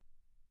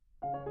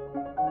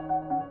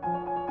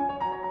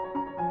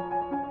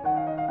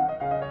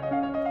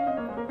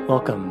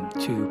Welcome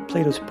to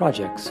Plato's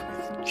Projects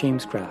with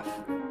James Graff,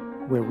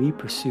 where we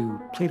pursue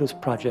Plato's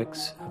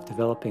projects of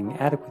developing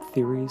adequate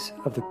theories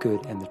of the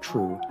good and the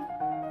true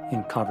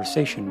in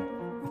conversation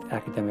with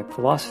academic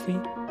philosophy,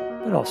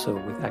 but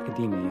also with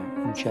academia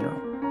in general.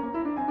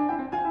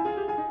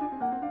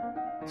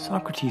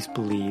 Socrates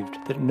believed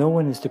that no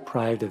one is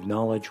deprived of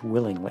knowledge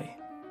willingly.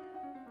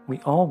 We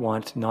all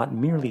want not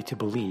merely to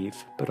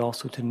believe, but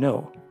also to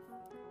know.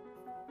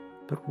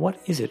 But what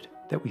is it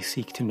that we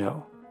seek to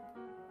know?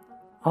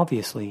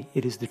 Obviously,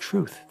 it is the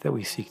truth that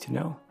we seek to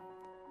know.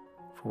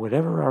 For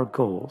whatever our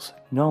goals,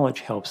 knowledge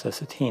helps us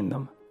attain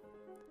them.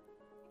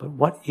 But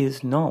what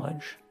is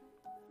knowledge?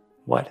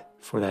 What,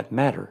 for that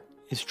matter,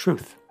 is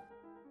truth?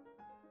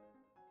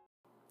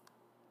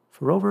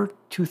 For over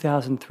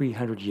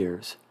 2,300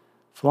 years,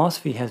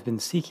 philosophy has been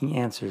seeking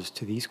answers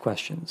to these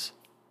questions.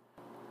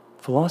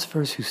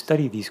 Philosophers who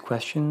study these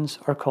questions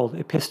are called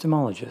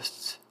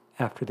epistemologists,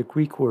 after the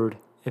Greek word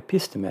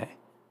episteme,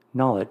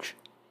 knowledge,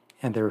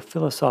 and their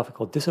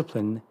philosophical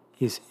discipline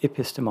is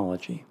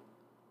epistemology.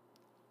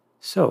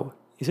 So,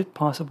 is it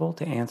possible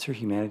to answer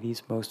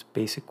humanity's most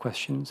basic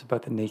questions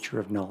about the nature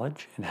of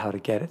knowledge and how to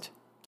get it?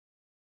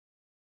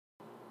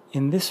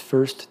 In this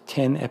first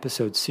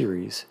 10-episode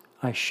series,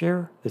 I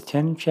share the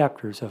 10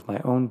 chapters of my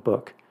own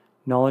book,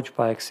 Knowledge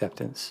by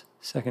Acceptance,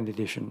 2nd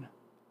edition.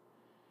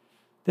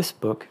 This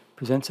book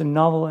presents a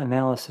novel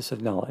analysis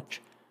of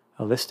knowledge,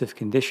 a list of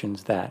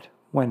conditions that,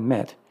 when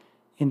met,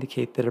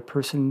 indicate that a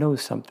person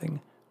knows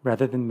something,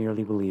 rather than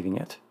merely believing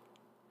it.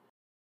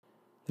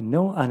 The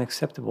no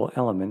unacceptable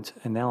element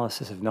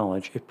analysis of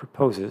knowledge it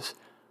proposes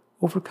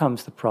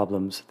overcomes the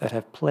problems that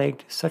have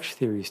plagued such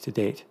theories to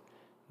date,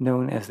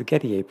 known as the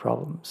Gettier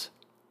problems.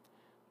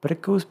 But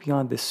it goes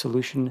beyond this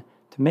solution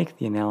to make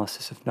the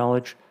analysis of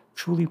knowledge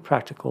truly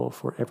practical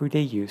for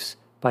everyday use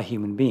by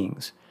human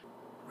beings,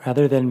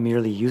 rather than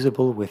merely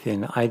usable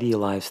within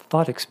idealized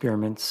thought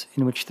experiments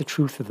in which the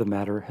truth of the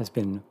matter has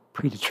been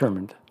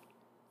predetermined.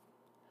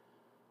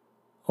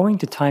 Owing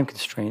to time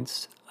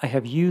constraints, I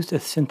have used a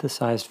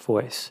synthesized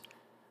voice,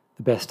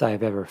 the best I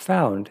have ever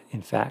found,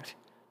 in fact,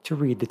 to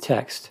read the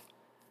text.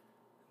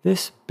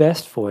 This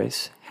best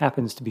voice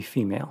happens to be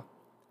female.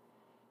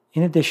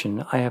 In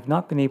addition, I have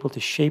not been able to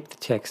shape the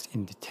text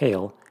in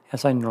detail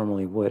as I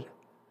normally would.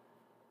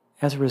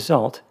 As a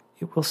result,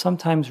 it will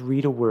sometimes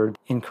read a word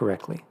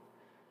incorrectly.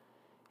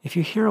 If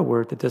you hear a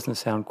word that doesn't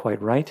sound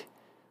quite right,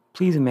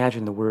 please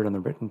imagine the word on the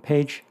written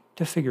page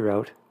to figure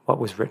out what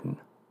was written.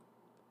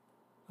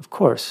 Of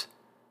course,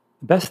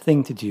 the best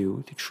thing to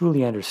do to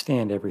truly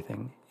understand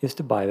everything is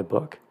to buy the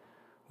book,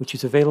 which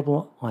is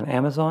available on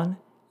Amazon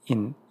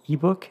in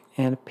ebook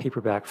and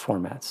paperback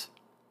formats.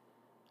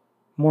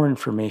 More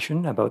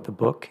information about the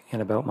book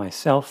and about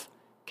myself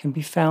can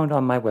be found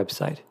on my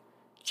website,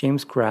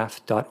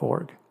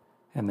 jamesgraff.org,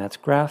 and that's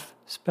Graff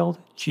spelled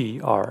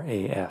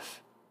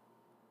G-R-A-F.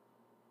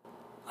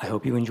 I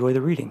hope you enjoy the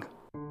reading.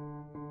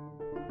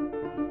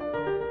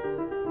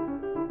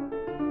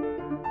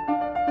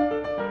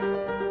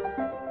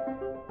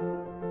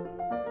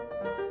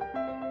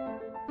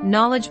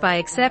 Knowledge by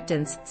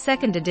Acceptance,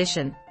 2nd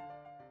edition.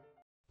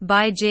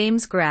 By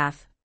James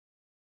Graff.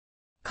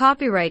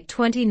 Copyright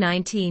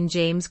 2019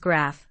 James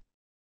Graff.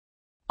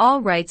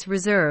 All rights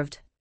reserved.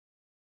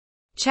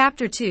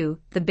 Chapter 2,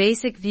 The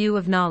Basic View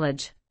of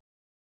Knowledge.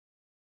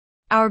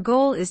 Our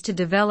goal is to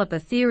develop a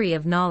theory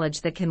of knowledge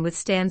that can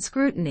withstand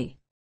scrutiny.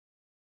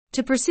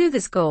 To pursue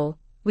this goal,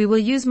 we will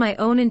use my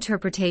own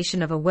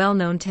interpretation of a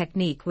well-known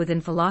technique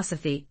within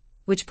philosophy,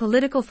 which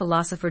political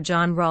philosopher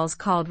John Rawls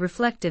called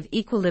reflective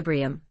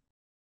equilibrium.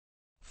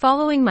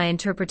 Following my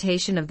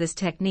interpretation of this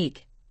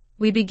technique,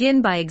 we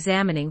begin by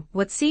examining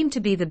what seem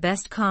to be the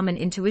best common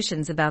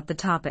intuitions about the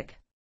topic.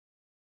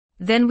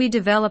 Then we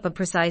develop a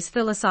precise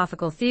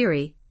philosophical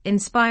theory,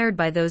 inspired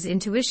by those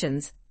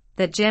intuitions,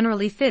 that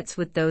generally fits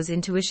with those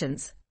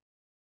intuitions.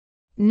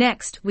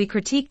 Next, we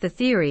critique the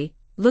theory,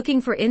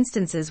 looking for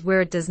instances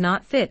where it does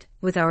not fit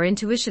with our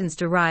intuitions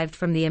derived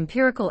from the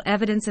empirical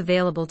evidence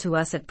available to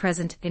us at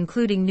present,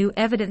 including new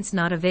evidence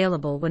not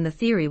available when the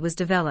theory was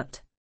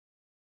developed.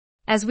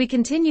 As we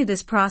continue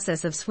this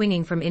process of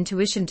swinging from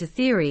intuition to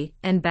theory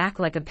and back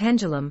like a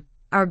pendulum,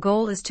 our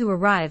goal is to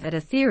arrive at a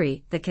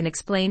theory that can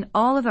explain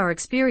all of our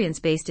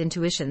experience-based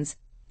intuitions,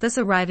 thus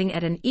arriving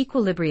at an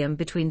equilibrium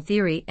between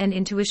theory and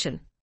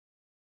intuition.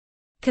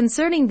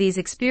 Concerning these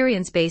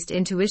experience-based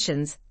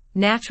intuitions,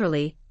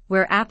 naturally,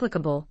 where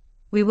applicable,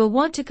 we will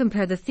want to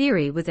compare the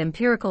theory with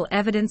empirical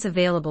evidence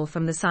available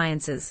from the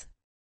sciences.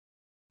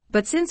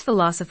 But since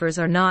philosophers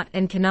are not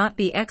and cannot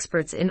be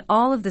experts in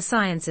all of the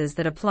sciences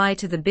that apply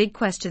to the big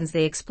questions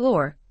they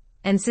explore,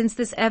 and since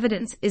this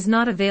evidence is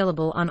not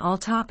available on all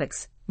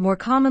topics, more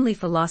commonly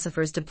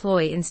philosophers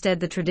deploy instead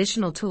the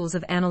traditional tools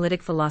of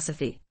analytic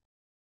philosophy.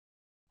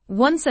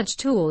 One such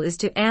tool is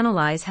to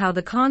analyze how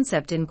the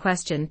concept in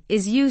question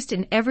is used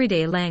in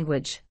everyday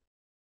language.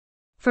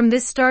 From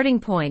this starting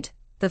point,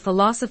 the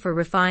philosopher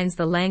refines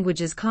the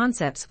language's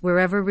concepts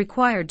wherever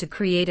required to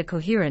create a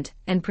coherent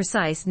and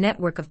precise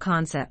network of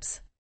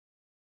concepts.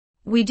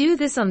 We do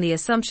this on the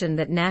assumption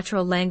that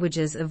natural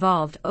languages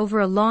evolved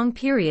over a long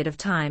period of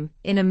time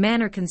in a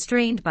manner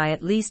constrained by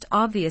at least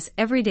obvious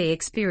everyday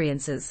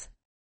experiences.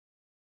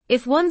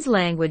 If one's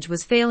language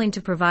was failing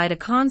to provide a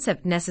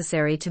concept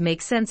necessary to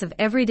make sense of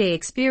everyday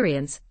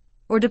experience,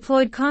 or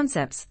deployed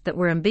concepts that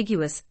were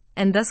ambiguous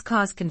and thus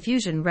caused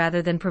confusion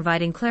rather than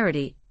providing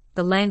clarity,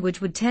 the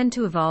language would tend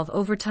to evolve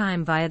over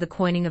time via the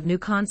coining of new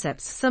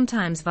concepts,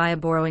 sometimes via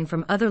borrowing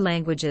from other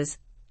languages,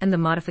 and the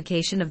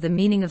modification of the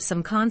meaning of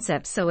some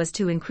concepts so as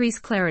to increase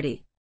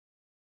clarity.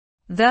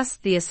 Thus,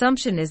 the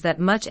assumption is that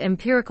much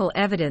empirical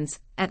evidence,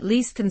 at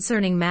least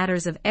concerning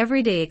matters of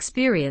everyday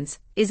experience,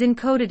 is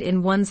encoded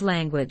in one's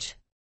language.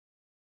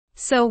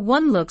 So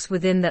one looks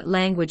within that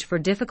language for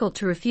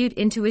difficult-to-refute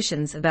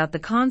intuitions about the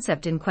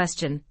concept in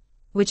question,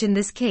 which in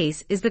this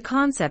case is the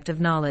concept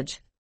of knowledge.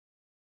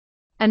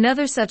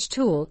 Another such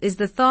tool is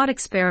the thought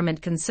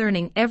experiment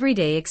concerning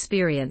everyday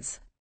experience.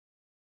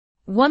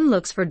 One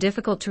looks for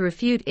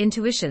difficult-to-refute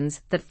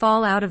intuitions that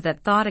fall out of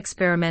that thought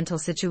experimental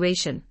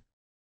situation.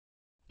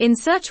 In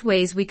such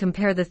ways we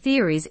compare the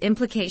theory's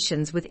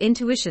implications with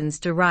intuitions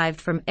derived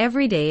from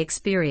everyday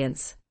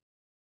experience.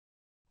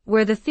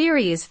 Where the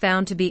theory is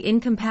found to be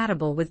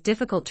incompatible with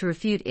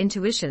difficult-to-refute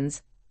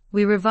intuitions,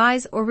 we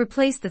revise or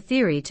replace the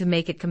theory to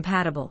make it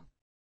compatible.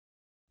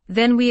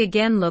 Then we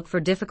again look for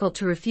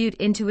difficult-to-refute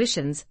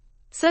intuitions,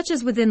 such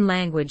as within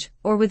language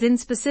or within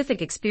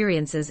specific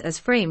experiences as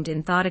framed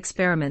in thought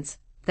experiments,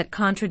 that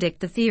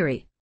contradict the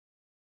theory.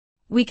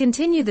 We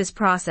continue this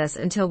process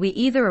until we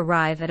either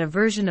arrive at a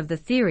version of the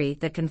theory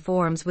that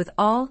conforms with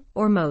all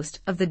or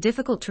most of the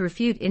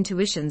difficult-to-refute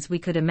intuitions we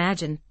could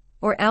imagine,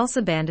 or else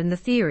abandon the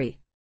theory.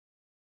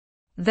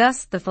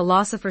 Thus, the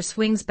philosopher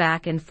swings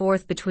back and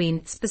forth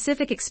between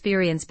specific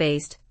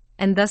experience-based,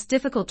 and thus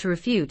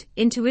difficult-to-refute,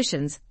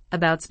 intuitions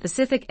about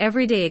specific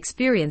everyday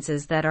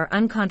experiences that are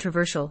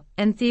uncontroversial,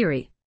 and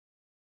theory.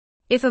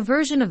 If a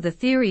version of the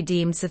theory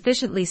deemed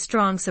sufficiently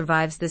strong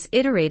survives this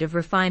iterative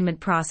refinement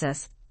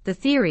process, the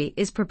theory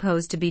is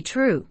proposed to be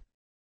true.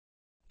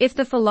 If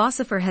the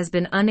philosopher has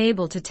been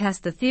unable to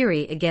test the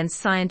theory against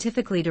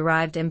scientifically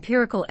derived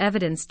empirical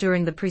evidence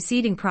during the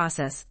preceding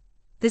process,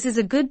 this is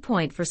a good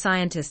point for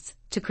scientists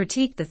to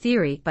critique the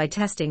theory by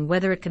testing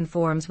whether it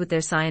conforms with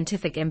their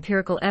scientific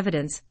empirical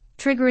evidence,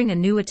 triggering a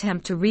new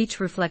attempt to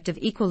reach reflective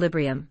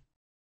equilibrium.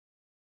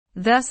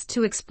 Thus,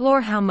 to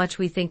explore how much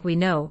we think we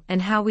know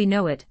and how we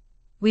know it,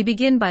 we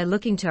begin by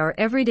looking to our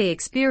everyday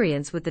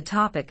experience with the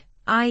topic,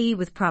 i.e.,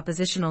 with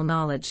propositional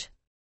knowledge.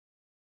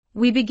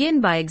 We begin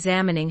by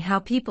examining how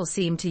people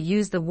seem to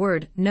use the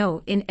word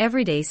know in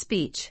everyday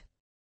speech.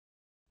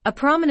 A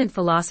prominent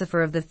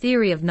philosopher of the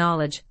theory of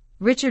knowledge,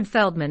 Richard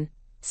Feldman,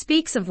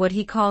 speaks of what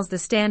he calls the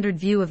standard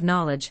view of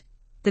knowledge,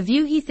 the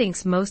view he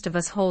thinks most of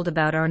us hold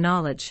about our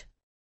knowledge.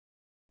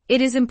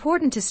 It is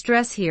important to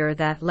stress here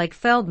that, like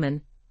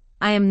Feldman,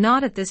 I am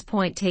not at this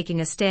point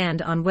taking a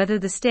stand on whether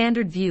the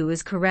standard view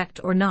is correct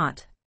or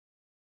not.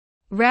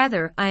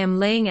 Rather, I am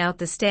laying out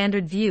the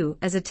standard view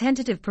as a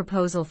tentative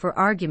proposal for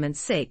argument's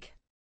sake.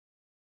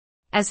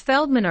 As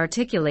Feldman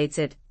articulates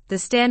it, the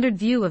standard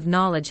view of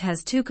knowledge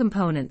has two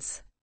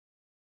components.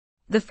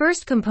 The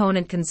first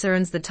component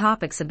concerns the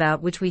topics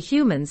about which we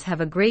humans have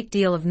a great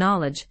deal of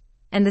knowledge,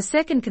 and the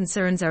second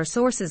concerns our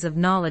sources of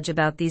knowledge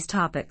about these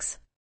topics.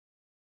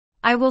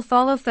 I will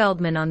follow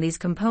Feldman on these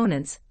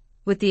components,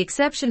 with the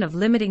exception of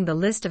limiting the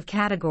list of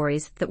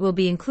categories that will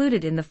be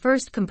included in the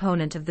first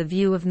component of the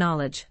view of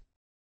knowledge.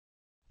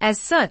 As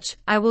such,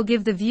 I will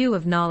give the view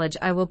of knowledge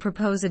I will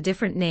propose a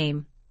different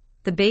name,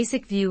 the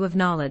basic view of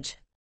knowledge.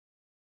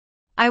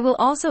 I will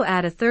also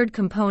add a third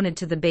component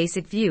to the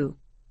basic view,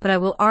 but I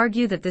will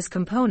argue that this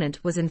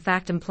component was in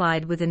fact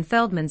implied within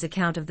Feldman's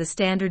account of the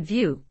standard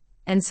view,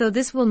 and so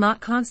this will not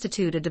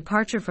constitute a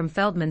departure from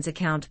Feldman's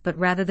account but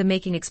rather the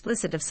making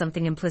explicit of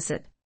something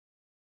implicit.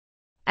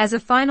 As a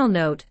final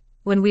note,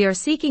 when we are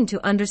seeking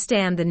to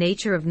understand the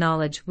nature of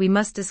knowledge, we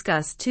must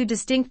discuss two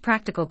distinct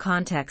practical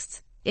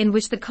contexts, in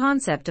which the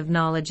concept of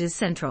knowledge is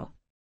central.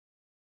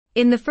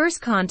 In the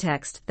first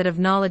context, that of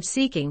knowledge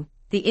seeking,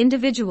 the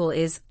individual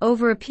is,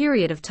 over a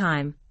period of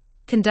time,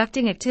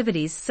 conducting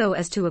activities so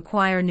as to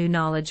acquire new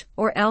knowledge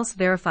or else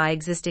verify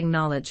existing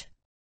knowledge.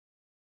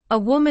 A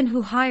woman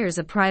who hires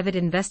a private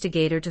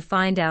investigator to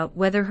find out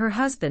whether her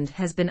husband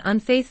has been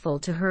unfaithful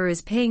to her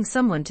is paying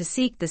someone to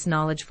seek this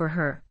knowledge for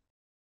her.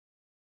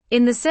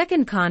 In the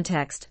second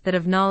context, that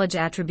of knowledge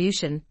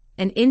attribution,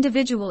 an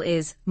individual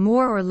is,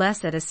 more or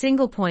less at a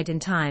single point in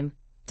time,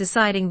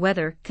 deciding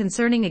whether,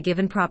 concerning a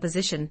given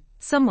proposition,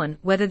 someone,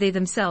 whether they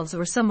themselves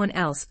or someone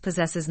else,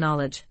 possesses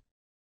knowledge.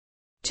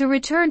 To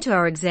return to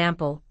our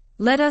example,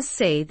 let us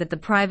say that the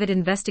private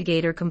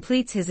investigator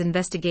completes his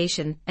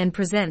investigation and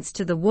presents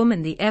to the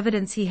woman the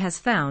evidence he has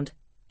found,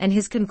 and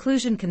his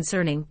conclusion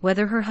concerning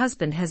whether her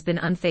husband has been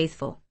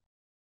unfaithful.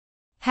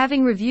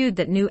 Having reviewed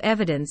that new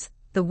evidence,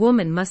 the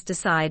woman must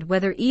decide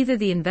whether either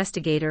the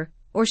investigator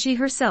or she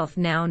herself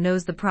now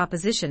knows the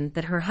proposition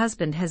that her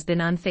husband has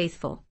been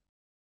unfaithful.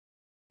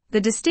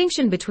 The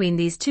distinction between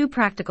these two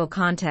practical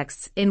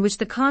contexts in which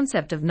the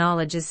concept of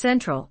knowledge is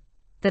central,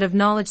 that of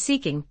knowledge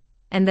seeking,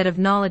 and that of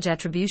knowledge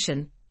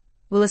attribution,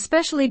 will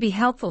especially be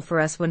helpful for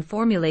us when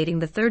formulating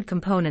the third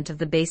component of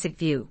the basic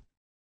view.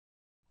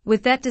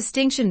 With that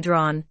distinction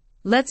drawn,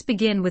 let's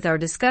begin with our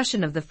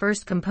discussion of the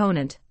first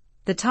component,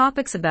 the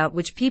topics about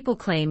which people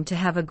claim to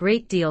have a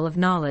great deal of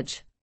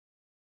knowledge.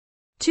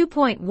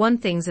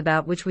 2.1 Things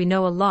about which we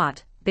know a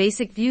lot,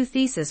 Basic View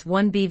Thesis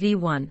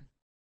 1BV1.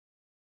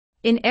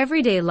 In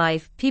everyday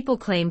life, people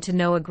claim to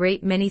know a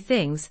great many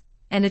things,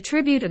 and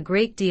attribute a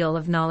great deal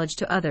of knowledge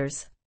to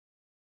others.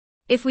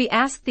 If we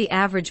ask the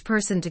average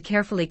person to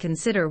carefully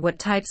consider what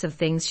types of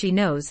things she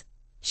knows,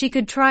 she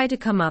could try to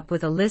come up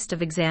with a list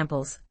of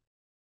examples.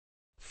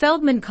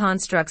 Feldman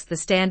constructs the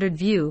standard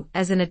view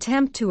as an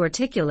attempt to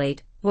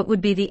articulate what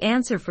would be the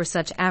answer for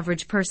such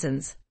average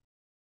persons.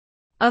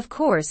 Of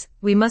course,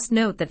 we must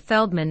note that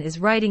Feldman is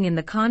writing in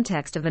the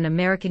context of an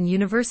American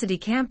university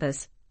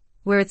campus,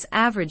 where its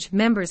average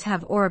members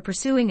have or are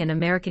pursuing an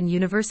American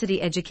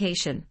university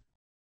education.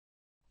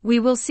 We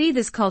will see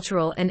this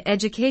cultural and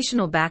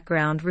educational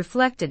background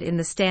reflected in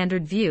the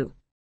standard view.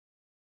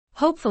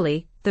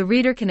 Hopefully, the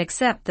reader can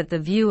accept that the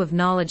view of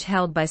knowledge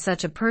held by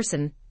such a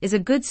person is a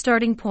good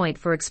starting point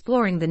for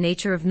exploring the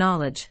nature of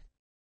knowledge.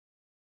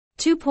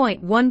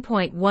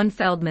 2.1.1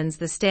 Feldman's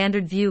The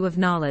Standard View of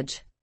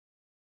Knowledge.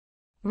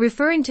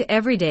 Referring to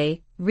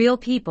everyday, real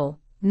people,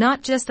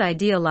 not just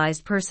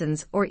idealized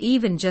persons or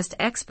even just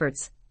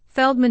experts,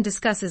 Feldman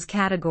discusses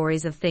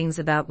categories of things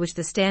about which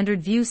the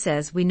standard view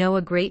says we know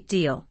a great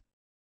deal.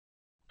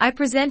 I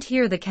present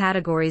here the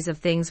categories of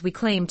things we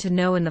claim to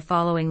know in the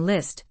following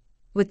list,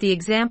 with the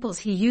examples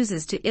he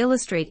uses to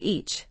illustrate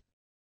each.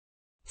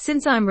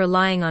 Since I'm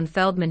relying on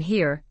Feldman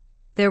here,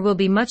 there will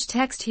be much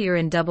text here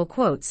in double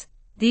quotes,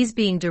 these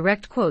being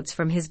direct quotes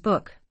from his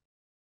book.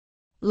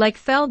 Like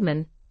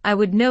Feldman, I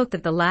would note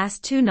that the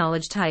last two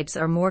knowledge types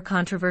are more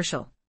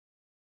controversial.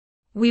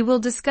 We will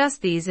discuss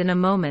these in a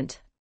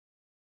moment.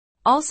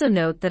 Also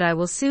note that I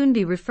will soon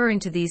be referring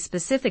to these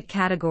specific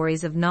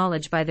categories of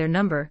knowledge by their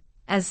number,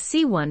 as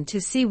C1 to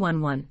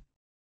C11.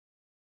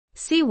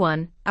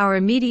 C1, our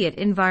immediate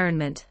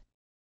environment.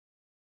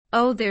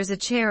 Oh, there's a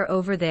chair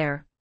over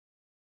there.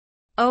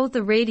 Oh,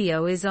 the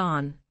radio is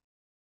on.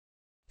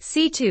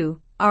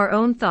 C2, our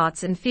own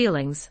thoughts and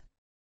feelings.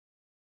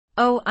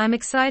 Oh, I'm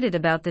excited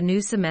about the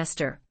new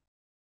semester.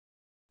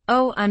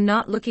 Oh, I'm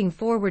not looking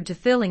forward to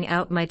filling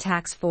out my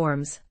tax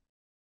forms.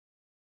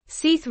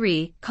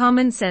 C3,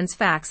 common sense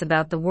facts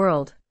about the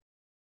world.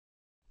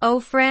 Oh,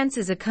 France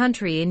is a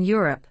country in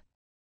Europe.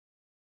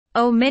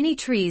 Oh, many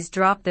trees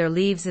drop their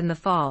leaves in the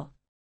fall.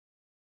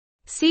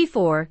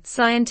 C4,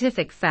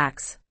 scientific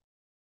facts.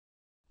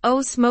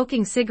 Oh,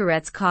 smoking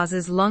cigarettes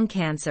causes lung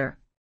cancer.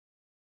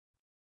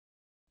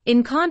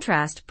 In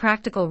contrast,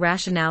 practical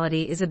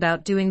rationality is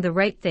about doing the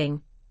right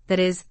thing, that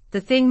is,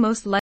 the thing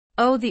most likely.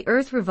 Oh, the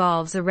earth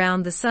revolves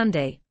around the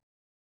Sunday.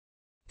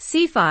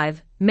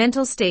 C5,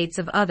 mental states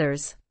of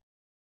others.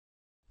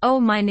 Oh,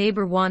 my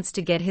neighbor wants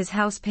to get his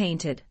house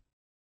painted.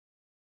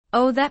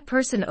 Oh, that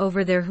person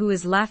over there who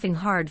is laughing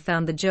hard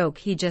found the joke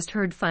he just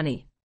heard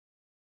funny.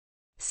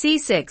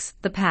 C6,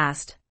 the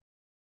past.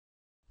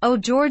 Oh,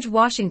 George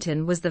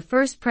Washington was the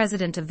first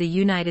president of the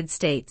United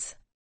States.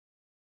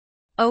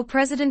 Oh,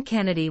 President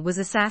Kennedy was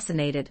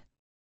assassinated.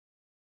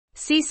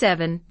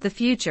 C7, the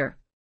future.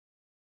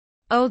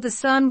 Oh, the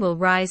sun will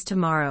rise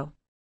tomorrow.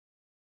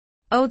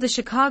 Oh, the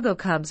Chicago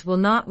Cubs will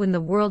not win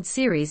the World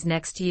Series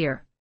next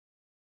year.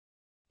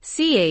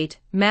 C8,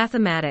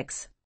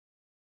 mathematics.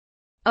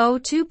 Oh,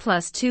 2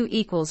 plus 2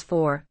 equals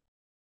 4.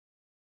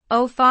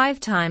 Oh, 5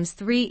 times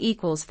 3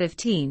 equals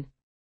 15.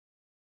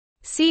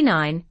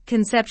 C9,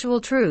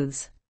 conceptual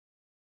truths.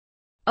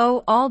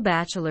 Oh, all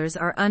bachelors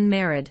are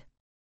unmarried.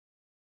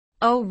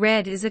 Oh,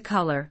 red is a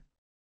color.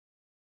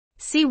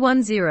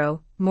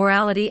 C10,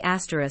 morality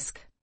asterisk.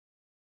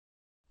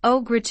 Oh,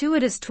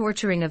 gratuitous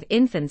torturing of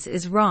infants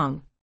is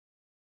wrong.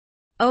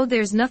 Oh,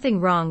 there's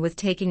nothing wrong with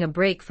taking a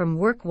break from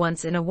work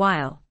once in a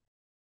while.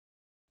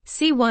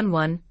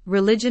 C11,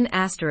 religion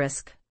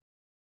asterisk.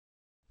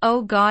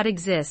 Oh, God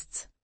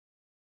exists.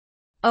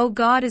 Oh,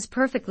 God is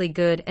perfectly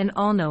good and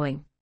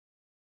all-knowing.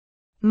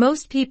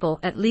 Most people,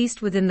 at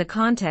least within the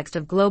context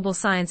of global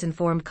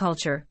science-informed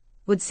culture,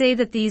 would say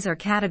that these are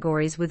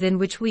categories within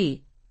which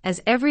we,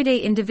 as everyday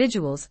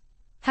individuals,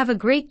 have a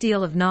great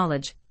deal of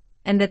knowledge,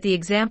 and that the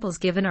examples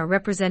given are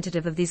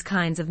representative of these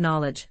kinds of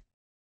knowledge.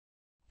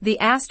 The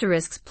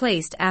asterisks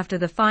placed after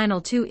the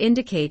final two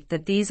indicate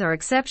that these are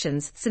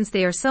exceptions since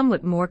they are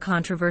somewhat more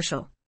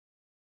controversial.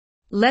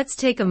 Let's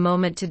take a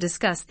moment to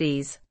discuss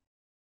these.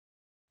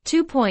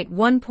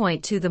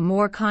 2.1.2 The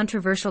more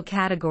controversial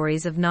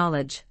categories of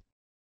knowledge.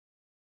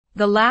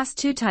 The last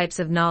two types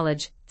of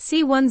knowledge,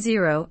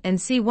 C10 and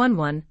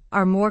C11,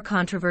 are more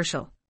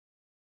controversial.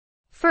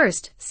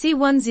 First,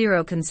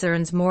 C10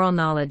 concerns moral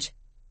knowledge.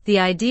 The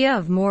idea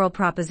of moral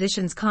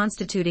propositions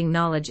constituting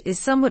knowledge is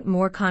somewhat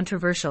more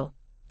controversial,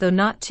 though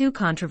not too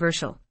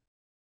controversial.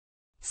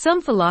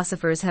 Some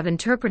philosophers have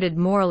interpreted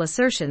moral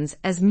assertions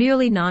as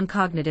merely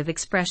non-cognitive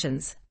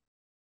expressions.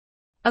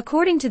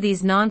 According to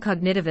these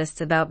non-cognitivists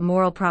about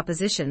moral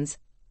propositions,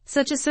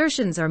 Such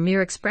assertions are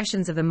mere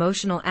expressions of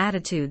emotional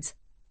attitudes,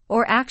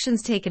 or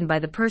actions taken by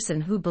the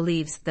person who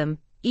believes them,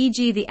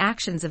 e.g. the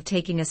actions of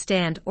taking a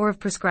stand or of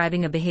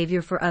prescribing a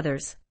behavior for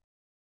others.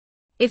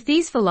 If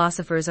these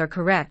philosophers are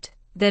correct,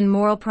 then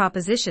moral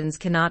propositions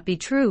cannot be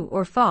true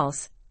or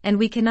false, and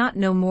we cannot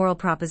know moral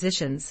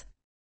propositions.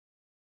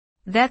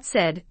 That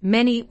said,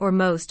 many or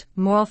most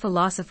moral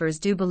philosophers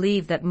do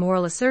believe that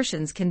moral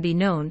assertions can be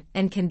known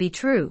and can be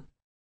true.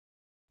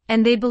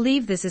 And they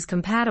believe this is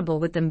compatible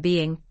with them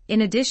being,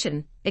 in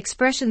addition,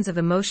 expressions of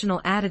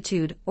emotional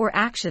attitude or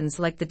actions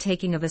like the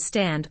taking of a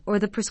stand or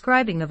the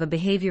prescribing of a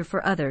behavior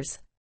for others.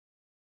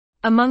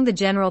 Among the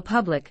general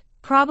public,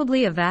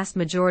 probably a vast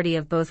majority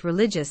of both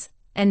religious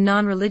and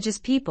non-religious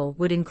people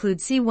would include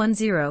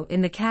C10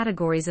 in the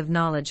categories of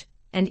knowledge,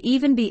 and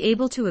even be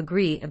able to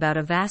agree about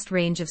a vast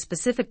range of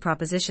specific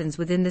propositions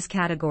within this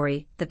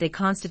category that they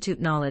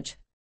constitute knowledge.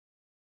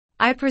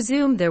 I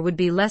presume there would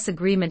be less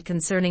agreement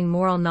concerning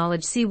moral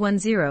knowledge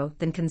C10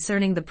 than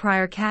concerning the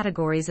prior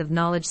categories of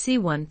knowledge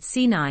C1,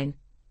 C9,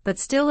 but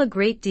still a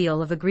great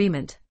deal of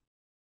agreement.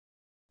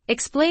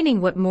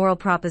 Explaining what moral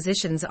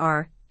propositions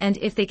are, and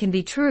if they can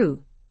be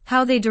true,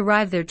 how they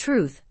derive their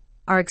truth,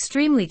 are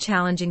extremely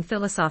challenging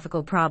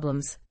philosophical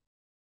problems.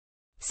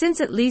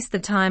 Since at least the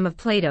time of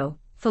Plato,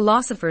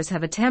 philosophers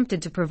have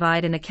attempted to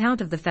provide an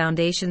account of the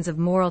foundations of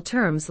moral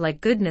terms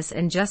like goodness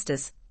and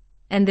justice,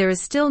 and there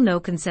is still no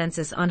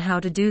consensus on how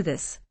to do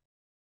this.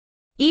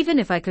 Even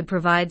if I could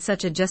provide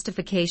such a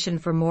justification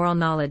for moral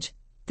knowledge,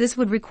 this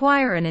would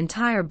require an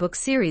entire book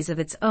series of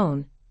its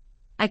own.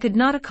 I could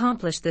not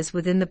accomplish this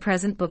within the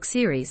present book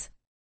series.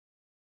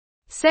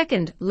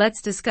 Second,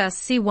 let's discuss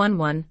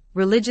C11,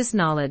 religious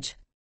knowledge.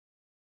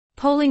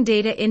 Polling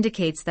data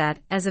indicates that,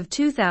 as of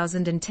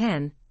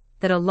 2010,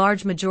 that a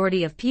large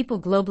majority of people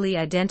globally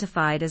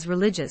identified as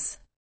religious.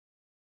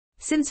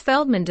 Since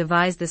Feldman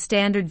devised the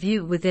standard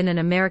view within an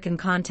American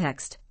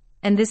context,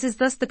 and this is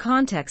thus the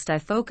context I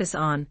focus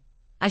on,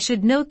 I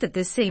should note that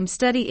this same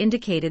study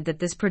indicated that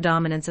this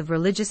predominance of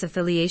religious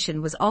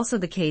affiliation was also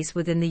the case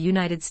within the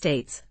United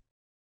States.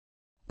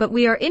 But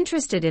we are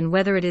interested in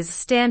whether it is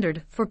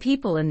standard for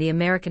people in the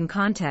American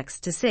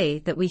context to say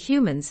that we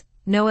humans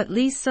know at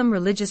least some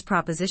religious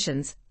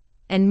propositions,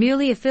 and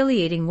merely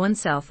affiliating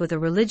oneself with a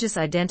religious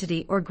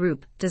identity or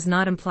group does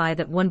not imply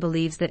that one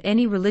believes that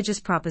any religious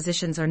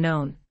propositions are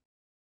known.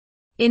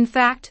 In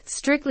fact,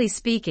 strictly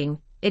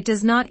speaking, it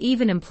does not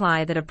even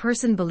imply that a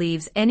person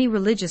believes any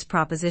religious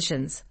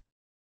propositions.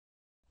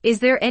 Is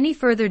there any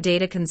further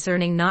data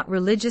concerning not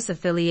religious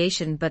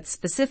affiliation but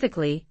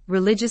specifically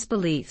religious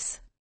beliefs?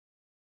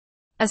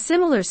 A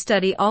similar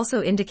study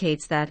also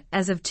indicates that,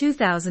 as of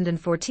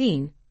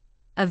 2014,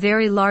 a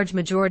very large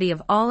majority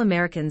of all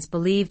Americans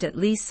believed at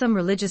least some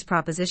religious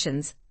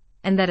propositions,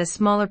 and that a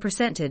smaller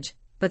percentage,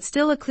 but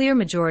still a clear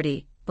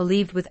majority,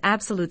 believed with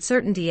absolute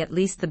certainty at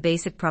least the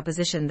basic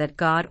proposition that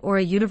God or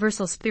a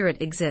universal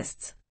spirit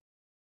exists.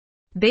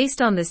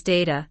 Based on this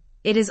data,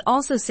 it is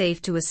also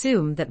safe to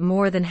assume that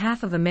more than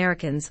half of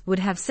Americans would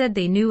have said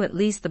they knew at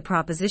least the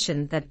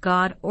proposition that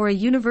God or a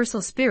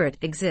universal spirit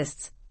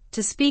exists,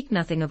 to speak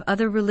nothing of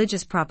other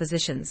religious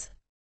propositions.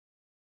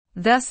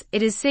 Thus,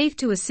 it is safe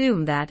to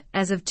assume that,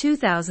 as of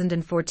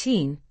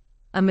 2014,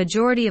 a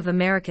majority of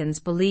Americans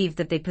believed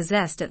that they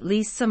possessed at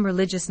least some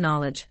religious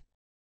knowledge.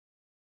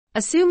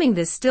 Assuming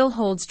this still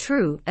holds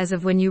true as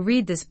of when you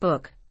read this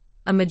book,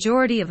 a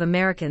majority of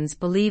Americans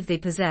believe they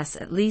possess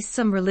at least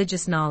some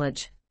religious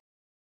knowledge.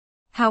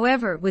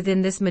 However,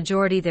 within this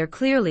majority there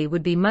clearly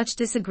would be much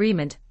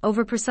disagreement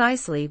over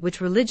precisely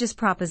which religious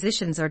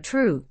propositions are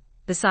true,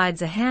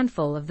 besides a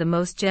handful of the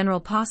most general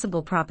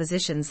possible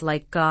propositions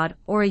like God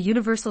or a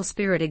universal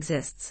spirit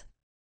exists.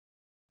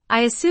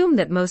 I assume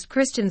that most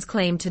Christians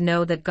claim to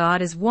know that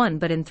God is one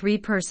but in three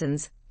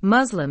persons,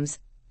 Muslims,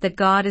 that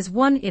God is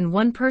one in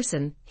one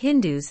person,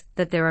 Hindus,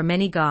 that there are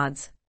many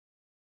gods.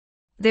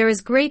 There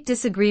is great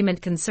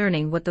disagreement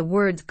concerning what the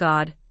words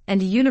God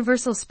and a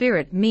universal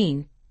spirit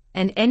mean,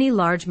 and any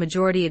large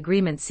majority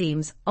agreement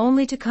seems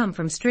only to come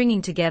from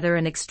stringing together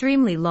an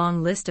extremely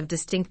long list of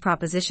distinct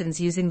propositions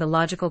using the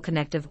logical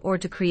connective or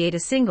to create a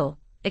single,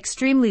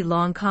 extremely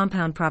long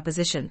compound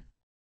proposition.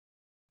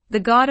 The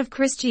God of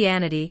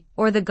Christianity,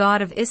 or the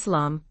God of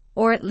Islam,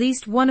 or at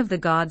least one of the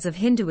gods of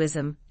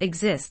Hinduism,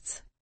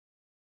 exists.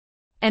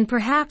 And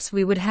perhaps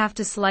we would have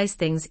to slice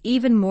things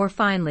even more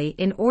finely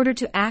in order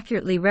to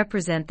accurately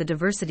represent the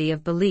diversity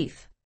of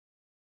belief.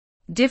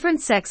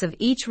 Different sects of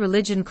each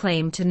religion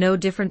claim to know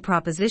different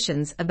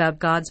propositions about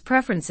God's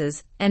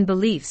preferences and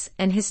beliefs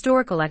and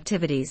historical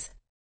activities.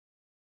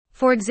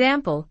 For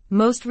example,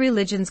 most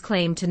religions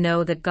claim to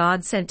know that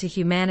God sent to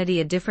humanity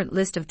a different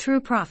list of true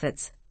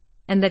prophets,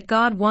 and that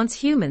God wants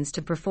humans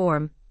to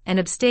perform and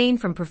abstain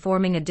from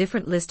performing a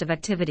different list of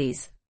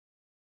activities.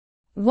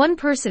 One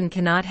person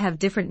cannot have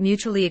different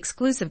mutually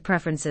exclusive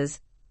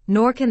preferences,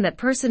 nor can that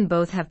person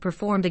both have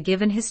performed a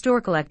given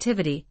historical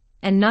activity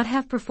and not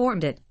have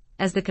performed it,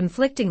 as the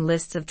conflicting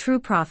lists of true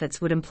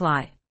prophets would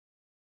imply.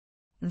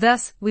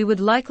 Thus, we would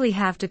likely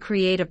have to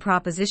create a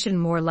proposition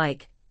more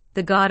like,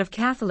 the God of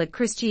Catholic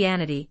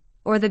Christianity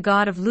or the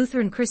God of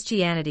Lutheran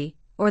Christianity,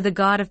 or the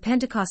God of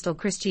Pentecostal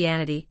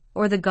Christianity,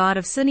 or the God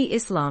of Sunni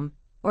Islam,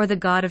 or the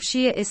God of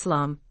Shia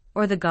Islam,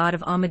 or the God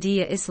of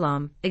Ahmadiyya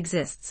Islam,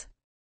 exists.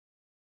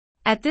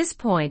 At this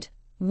point,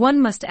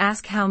 one must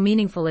ask how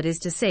meaningful it is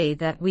to say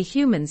that we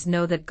humans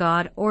know that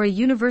God or a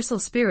universal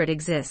spirit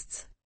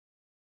exists.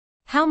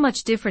 How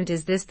much different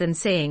is this than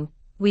saying,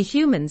 we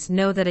humans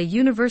know that a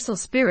universal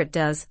spirit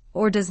does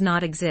or does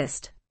not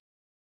exist?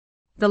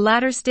 The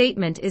latter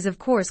statement is of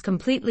course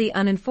completely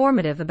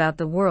uninformative about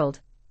the world,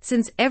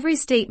 since every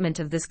statement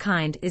of this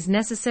kind is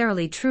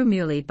necessarily true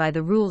merely by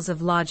the rules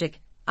of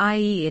logic,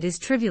 i.e., it is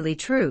trivially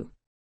true.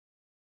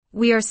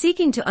 We are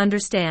seeking to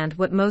understand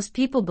what most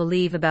people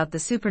believe about the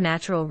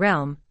supernatural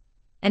realm,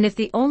 and if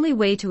the only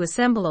way to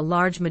assemble a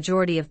large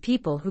majority of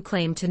people who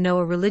claim to know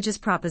a religious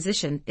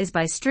proposition is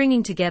by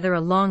stringing together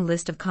a long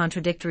list of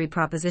contradictory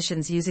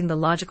propositions using the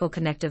logical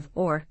connective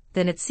OR,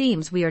 then it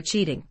seems we are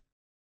cheating.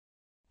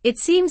 It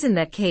seems in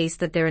that case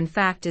that there in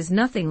fact is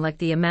nothing like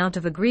the amount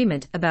of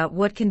agreement about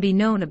what can be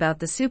known about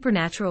the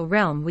supernatural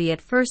realm we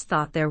at first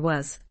thought there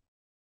was.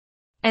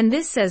 And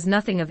this says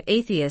nothing of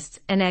atheists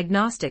and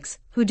agnostics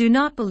who do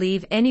not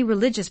believe any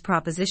religious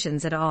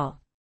propositions at all.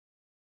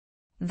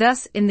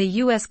 Thus, in the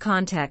U.S.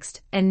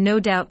 context, and no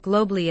doubt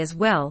globally as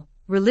well,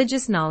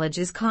 religious knowledge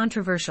is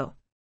controversial.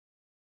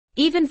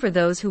 Even for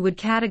those who would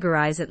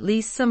categorize at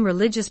least some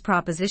religious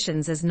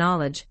propositions as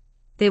knowledge,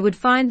 they would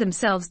find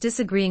themselves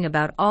disagreeing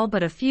about all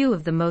but a few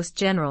of the most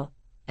general,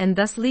 and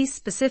thus least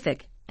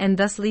specific, and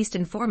thus least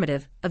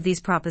informative, of these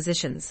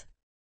propositions.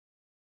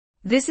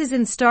 This is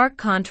in stark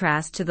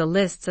contrast to the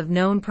lists of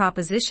known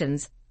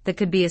propositions that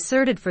could be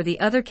asserted for the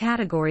other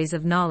categories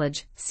of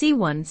knowledge,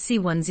 C1,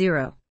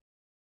 C10.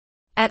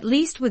 At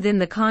least within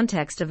the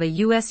context of a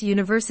U.S.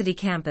 university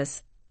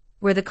campus,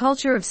 where the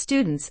culture of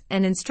students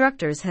and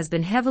instructors has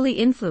been heavily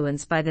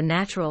influenced by the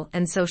natural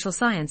and social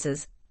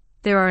sciences,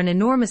 there are an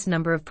enormous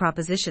number of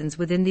propositions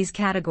within these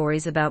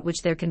categories about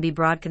which there can be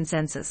broad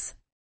consensus.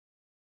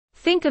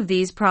 Think of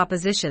these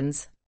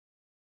propositions.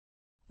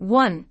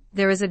 1.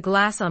 There is a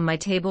glass on my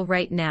table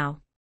right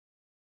now.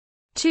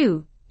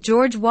 2.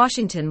 George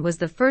Washington was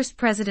the first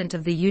president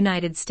of the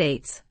United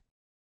States.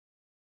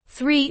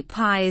 3.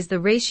 Pi is the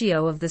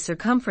ratio of the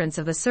circumference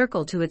of a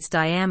circle to its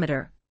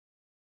diameter.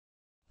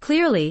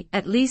 Clearly,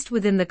 at least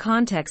within the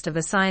context of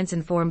a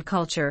science-informed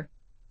culture,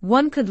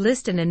 one could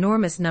list an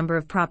enormous number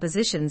of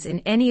propositions in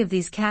any of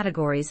these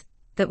categories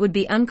that would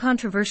be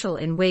uncontroversial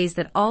in ways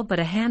that all but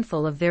a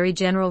handful of very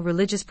general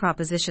religious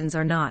propositions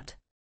are not.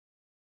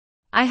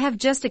 I have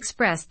just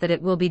expressed that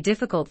it will be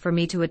difficult for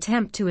me to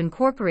attempt to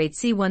incorporate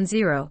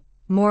C10,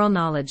 moral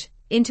knowledge,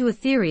 into a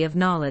theory of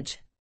knowledge.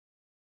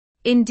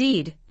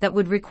 Indeed, that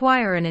would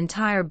require an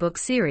entire book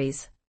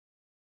series.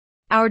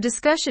 Our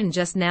discussion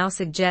just now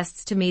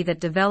suggests to me that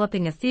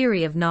developing a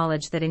theory of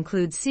knowledge that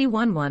includes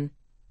C11,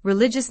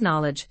 religious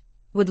knowledge,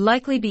 would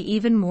likely be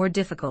even more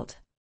difficult.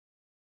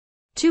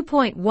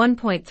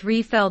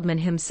 2.1.3 Feldman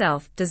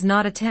himself does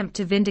not attempt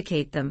to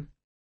vindicate them.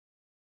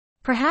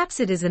 Perhaps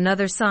it is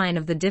another sign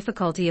of the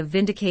difficulty of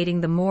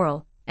vindicating the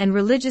moral and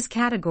religious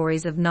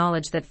categories of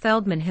knowledge that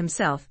Feldman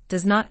himself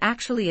does not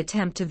actually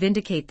attempt to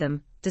vindicate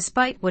them,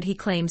 despite what he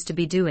claims to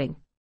be doing.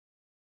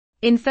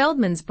 In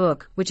Feldman's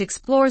book, which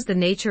explores the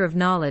nature of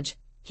knowledge,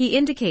 he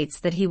indicates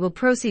that he will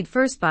proceed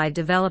first by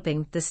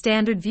developing the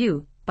standard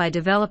view, by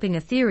developing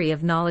a theory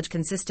of knowledge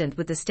consistent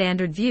with the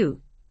standard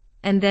view,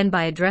 and then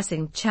by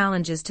addressing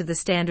challenges to the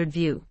standard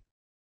view.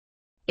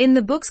 In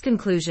the book's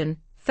conclusion,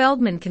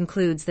 Feldman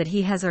concludes that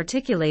he has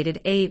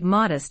articulated a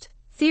modest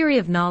theory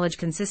of knowledge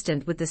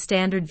consistent with the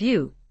standard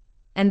view,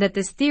 and that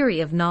this theory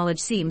of knowledge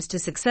seems to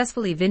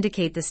successfully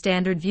vindicate the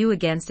standard view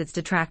against its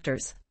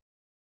detractors.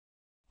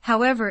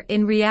 However,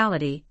 in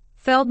reality,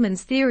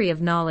 Feldman's theory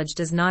of knowledge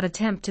does not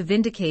attempt to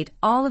vindicate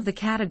all of the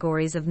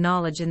categories of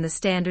knowledge in the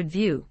standard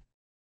view.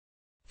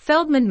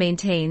 Feldman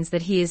maintains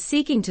that he is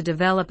seeking to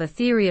develop a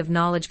theory of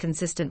knowledge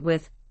consistent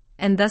with,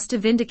 and thus to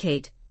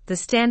vindicate, the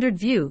standard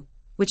view,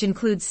 which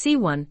includes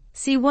C1,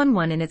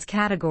 C11 in its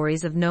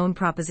categories of known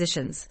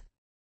propositions.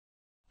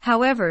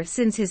 However,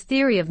 since his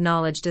theory of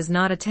knowledge does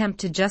not attempt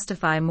to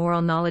justify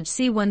moral knowledge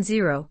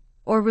C10,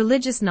 or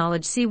religious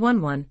knowledge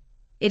C11,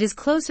 it is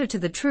closer to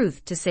the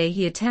truth to say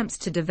he attempts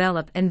to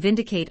develop and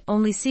vindicate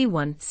only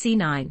C1,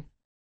 C9.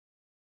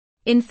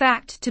 In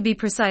fact, to be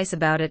precise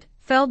about it,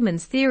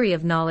 Feldman's theory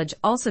of knowledge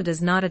also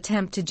does not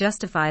attempt to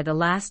justify the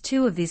last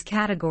two of these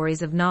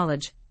categories of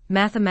knowledge,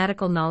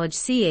 mathematical knowledge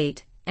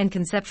C8, and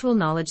conceptual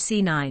knowledge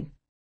C9.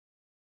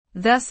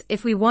 Thus,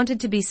 if we wanted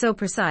to be so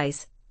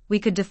precise, we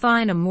could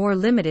define a more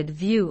limited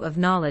view of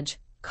knowledge,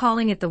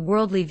 calling it the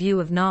worldly view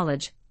of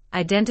knowledge,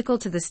 identical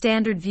to the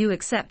standard view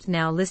except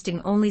now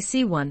listing only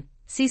C1,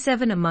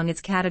 C7 among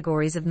its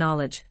categories of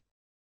knowledge.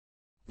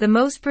 The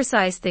most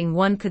precise thing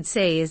one could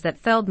say is that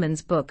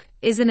Feldman's book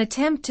is an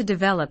attempt to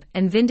develop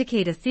and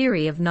vindicate a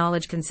theory of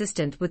knowledge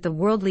consistent with the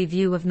worldly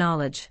view of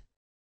knowledge.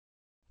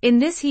 In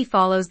this he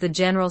follows the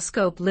general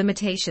scope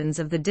limitations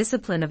of the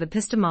discipline of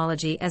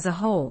epistemology as a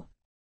whole.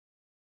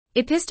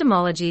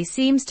 Epistemology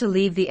seems to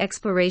leave the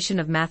exploration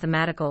of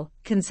mathematical,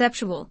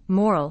 conceptual,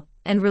 moral,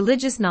 and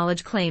religious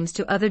knowledge claims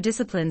to other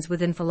disciplines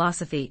within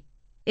philosophy.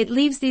 It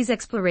leaves these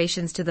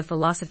explorations to the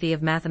philosophy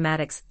of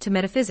mathematics, to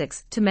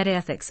metaphysics, to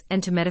metaethics,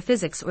 and to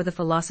metaphysics or the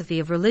philosophy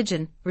of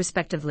religion,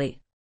 respectively.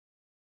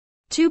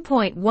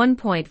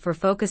 2.1 For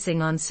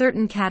focusing on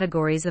certain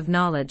categories of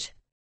knowledge.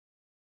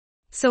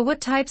 So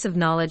what types of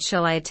knowledge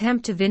shall I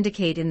attempt to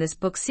vindicate in this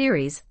book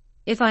series,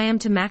 if I am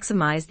to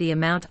maximize the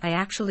amount I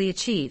actually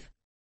achieve?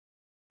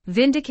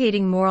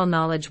 Vindicating moral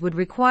knowledge would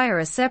require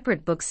a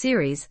separate book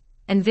series,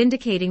 and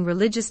vindicating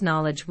religious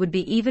knowledge would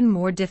be even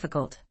more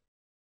difficult.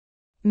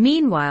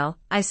 Meanwhile,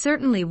 I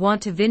certainly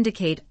want to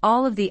vindicate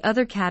all of the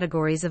other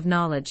categories of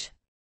knowledge.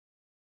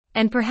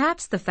 And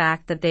perhaps the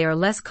fact that they are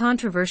less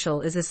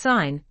controversial is a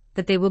sign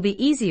that they will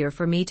be easier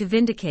for me to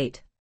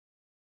vindicate.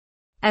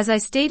 As I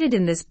stated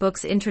in this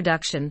book's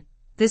introduction,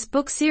 this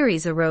book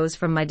series arose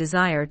from my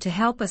desire to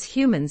help us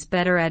humans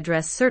better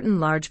address certain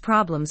large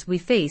problems we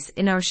face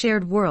in our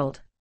shared world.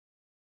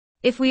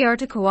 If we are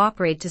to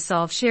cooperate to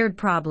solve shared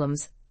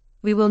problems,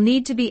 we will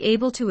need to be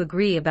able to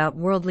agree about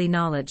worldly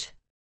knowledge.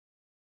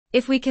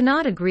 If we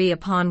cannot agree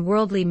upon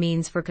worldly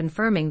means for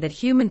confirming that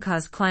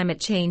human-caused climate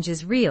change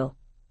is real,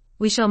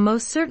 we shall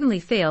most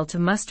certainly fail to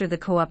muster the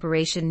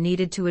cooperation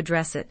needed to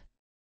address it.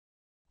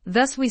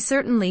 Thus we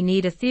certainly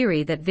need a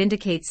theory that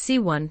vindicates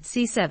C1,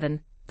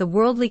 C7, the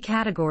worldly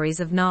categories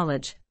of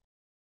knowledge.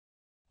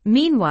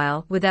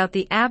 Meanwhile, without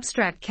the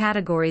abstract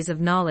categories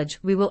of knowledge,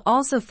 we will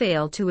also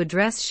fail to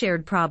address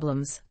shared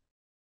problems.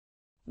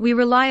 We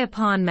rely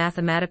upon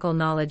mathematical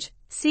knowledge,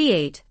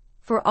 C8,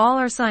 for all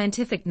our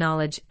scientific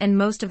knowledge and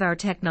most of our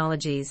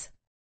technologies.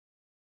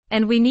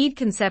 And we need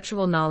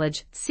conceptual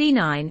knowledge,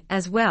 C9,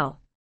 as well.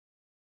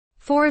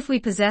 For if we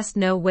possessed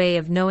no way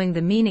of knowing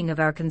the meaning of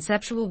our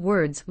conceptual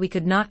words, we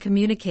could not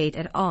communicate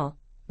at all,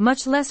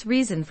 much less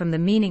reason from the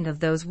meaning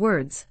of those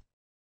words.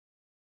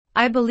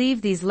 I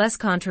believe these less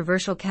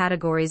controversial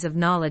categories of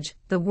knowledge,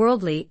 the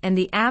worldly and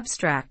the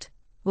abstract,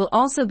 will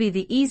also be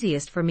the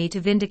easiest for me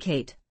to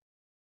vindicate.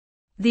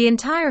 The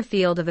entire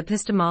field of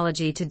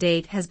epistemology to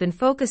date has been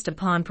focused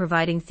upon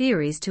providing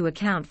theories to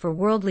account for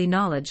worldly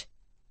knowledge,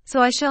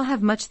 so I shall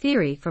have much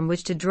theory from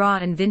which to draw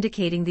in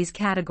vindicating these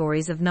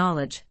categories of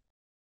knowledge.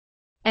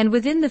 And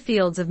within the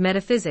fields of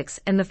metaphysics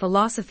and the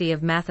philosophy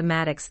of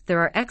mathematics,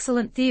 there are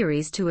excellent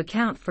theories to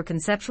account for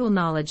conceptual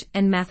knowledge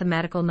and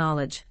mathematical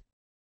knowledge.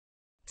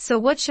 So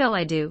what shall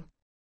I do?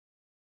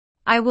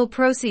 I will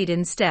proceed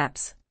in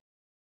steps.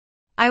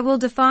 I will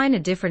define a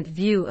different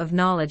view of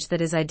knowledge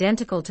that is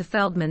identical to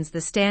Feldman's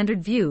the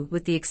standard view,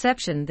 with the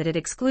exception that it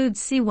excludes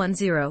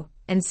C10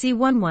 and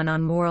C11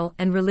 on moral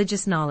and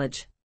religious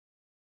knowledge.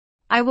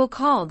 I will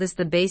call this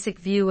the basic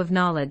view of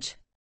knowledge.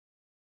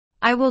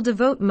 I will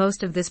devote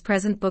most of this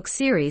present book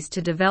series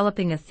to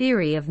developing a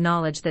theory of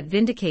knowledge that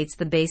vindicates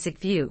the basic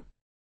view.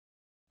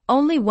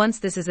 Only once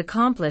this is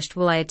accomplished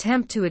will I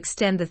attempt to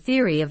extend the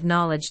theory of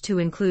knowledge to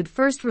include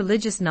first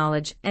religious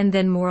knowledge and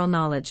then moral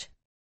knowledge.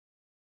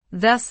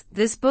 Thus,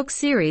 this book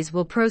series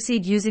will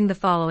proceed using the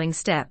following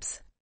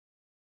steps.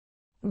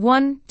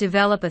 1.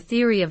 Develop a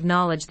theory of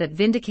knowledge that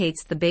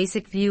vindicates the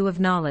basic view of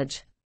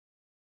knowledge.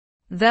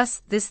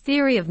 Thus, this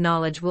theory of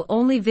knowledge will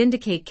only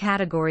vindicate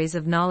categories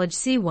of knowledge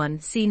C1,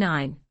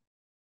 C9.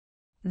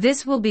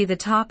 This will be the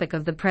topic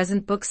of the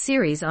present book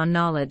series on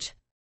knowledge.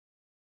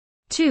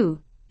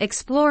 2.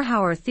 Explore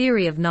how our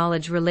theory of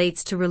knowledge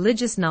relates to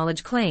religious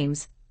knowledge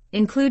claims,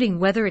 including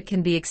whether it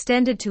can be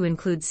extended to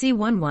include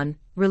C11,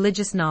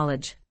 religious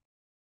knowledge.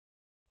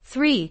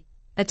 3.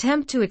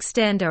 Attempt to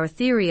extend our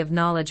theory of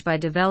knowledge by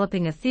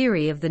developing a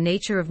theory of the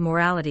nature of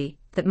morality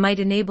that might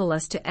enable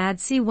us to add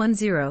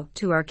C10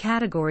 to our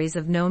categories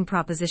of known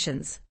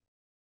propositions.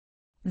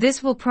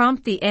 This will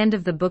prompt the end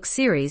of the book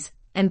series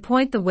and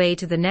point the way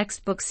to the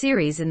next book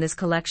series in this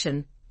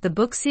collection, the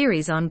book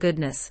series on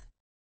goodness.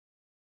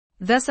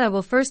 Thus I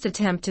will first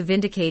attempt to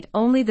vindicate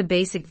only the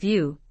basic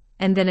view,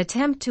 and then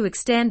attempt to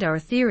extend our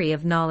theory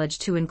of knowledge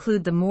to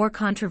include the more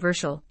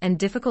controversial and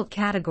difficult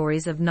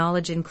categories of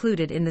knowledge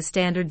included in the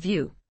standard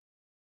view.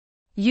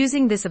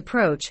 Using this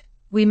approach,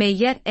 we may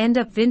yet end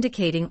up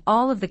vindicating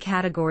all of the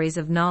categories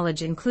of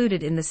knowledge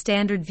included in the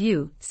standard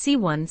view,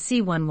 C1,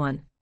 C11.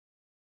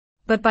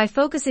 But by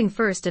focusing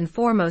first and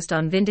foremost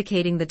on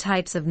vindicating the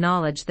types of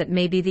knowledge that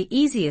may be the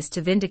easiest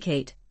to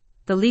vindicate,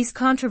 the least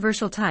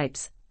controversial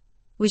types,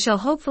 we shall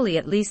hopefully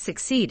at least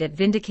succeed at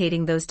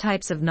vindicating those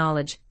types of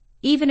knowledge,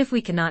 even if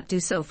we cannot do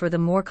so for the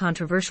more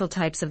controversial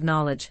types of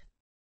knowledge.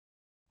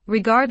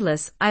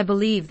 Regardless, I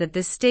believe that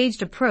this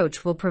staged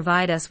approach will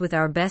provide us with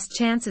our best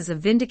chances of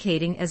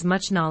vindicating as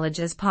much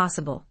knowledge as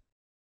possible.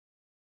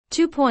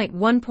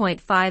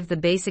 2.1.5 The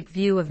Basic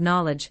View of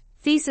Knowledge,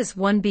 Thesis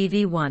 1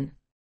 BV1.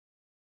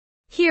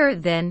 Here,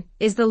 then,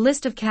 is the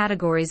list of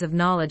categories of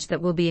knowledge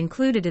that will be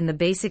included in the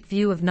basic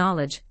view of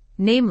knowledge,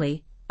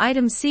 namely,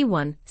 items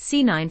C1,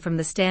 C9 from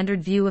the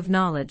standard view of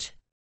knowledge.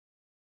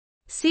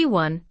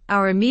 C1,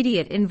 our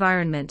immediate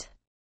environment.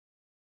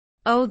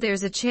 Oh,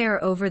 there's a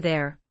chair over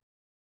there.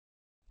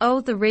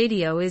 Oh, the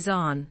radio is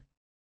on.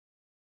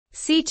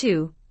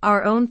 C2,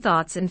 our own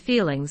thoughts and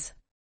feelings.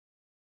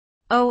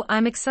 Oh,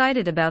 I'm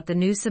excited about the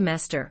new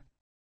semester.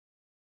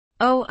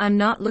 Oh, I'm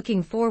not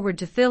looking forward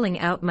to filling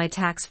out my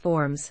tax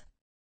forms.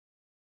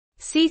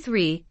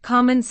 C3.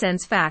 Common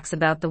sense facts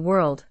about the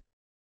world.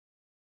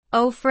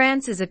 Oh,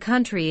 France is a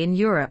country in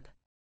Europe.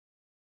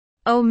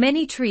 Oh,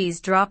 many trees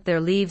drop their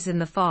leaves in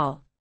the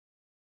fall.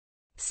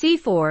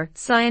 C4.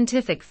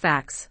 Scientific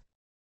facts.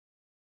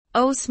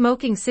 Oh,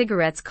 smoking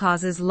cigarettes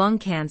causes lung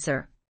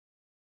cancer.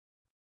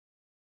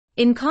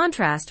 In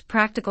contrast,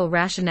 practical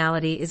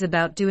rationality is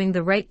about doing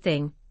the right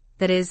thing,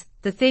 that is,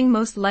 the thing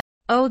most likely.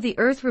 Oh, the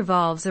earth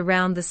revolves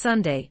around the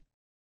Sunday.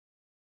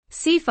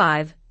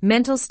 C5.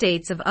 Mental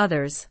states of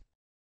others.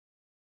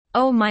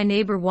 Oh, my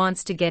neighbor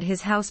wants to get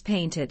his house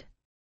painted.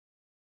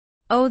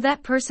 Oh,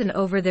 that person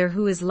over there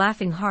who is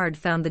laughing hard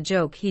found the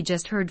joke he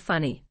just heard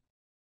funny.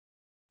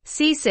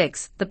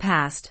 C6. The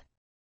past.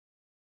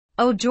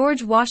 Oh,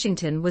 George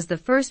Washington was the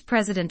first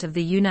president of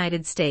the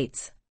United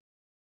States.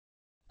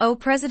 Oh,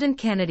 President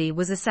Kennedy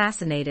was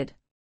assassinated.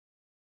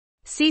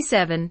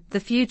 C7. The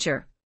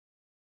future.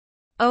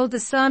 Oh, the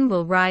sun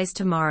will rise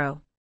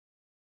tomorrow.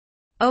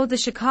 Oh, the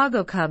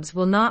Chicago Cubs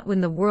will not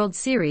win the World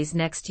Series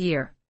next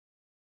year.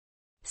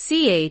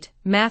 C8.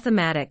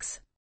 Mathematics.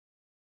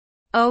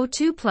 Oh,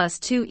 2 plus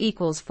 2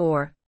 equals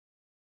 4.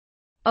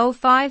 Oh,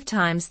 5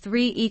 times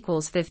 3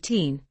 equals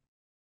 15.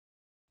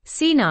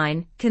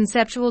 C9.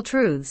 Conceptual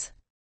truths.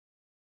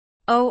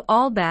 Oh,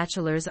 all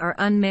bachelors are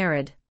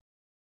unmarried.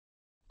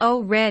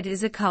 Oh, red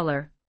is a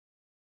color.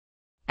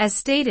 As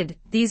stated,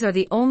 these are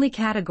the only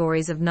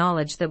categories of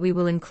knowledge that we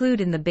will include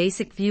in the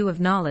basic view of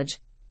knowledge,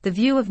 the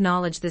view of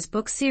knowledge this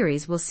book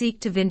series will seek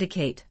to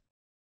vindicate.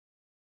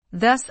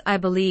 Thus, I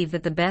believe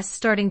that the best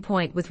starting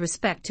point with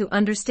respect to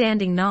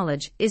understanding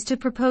knowledge is to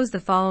propose the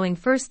following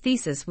first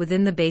thesis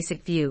within the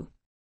basic view.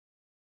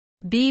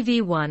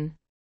 BV1.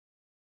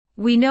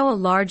 We know a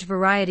large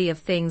variety of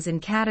things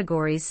in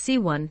categories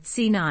C1,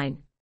 C9.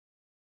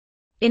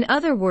 In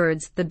other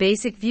words, the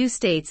basic view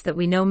states that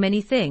we know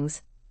many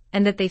things,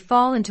 and that they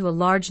fall into a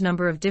large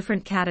number of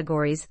different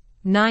categories,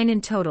 9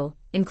 in total,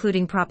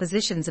 including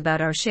propositions about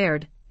our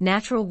shared,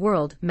 natural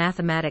world,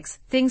 mathematics,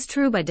 things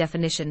true by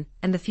definition,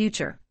 and the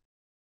future.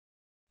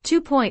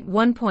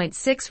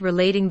 2.1.6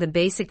 Relating the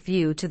basic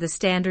view to the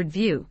standard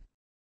view.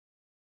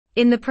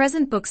 In the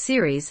present book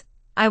series,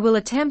 I will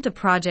attempt a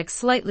project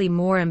slightly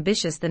more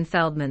ambitious than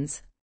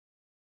Feldman's.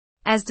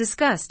 As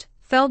discussed,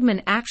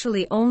 Feldman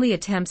actually only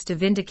attempts to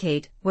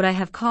vindicate what I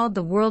have called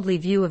the worldly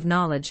view of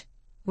knowledge,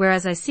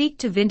 whereas I seek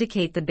to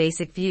vindicate the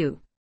basic view.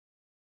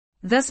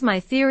 Thus my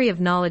theory of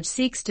knowledge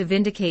seeks to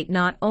vindicate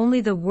not only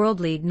the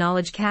worldly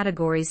knowledge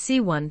categories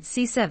C1,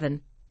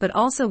 C7, but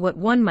also what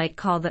one might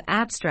call the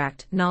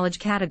abstract knowledge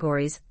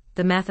categories,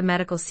 the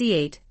mathematical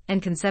C8,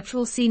 and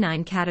conceptual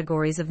C9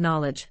 categories of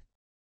knowledge.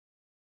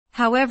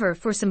 However,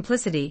 for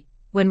simplicity,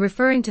 when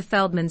referring to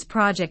Feldman's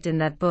project in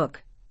that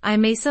book, I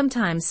may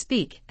sometimes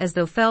speak as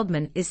though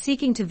Feldman is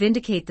seeking to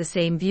vindicate the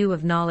same view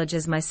of knowledge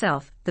as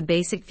myself, the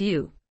basic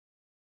view.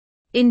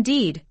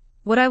 Indeed,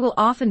 what I will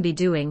often be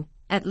doing,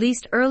 at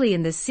least early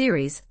in this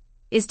series,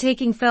 is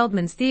taking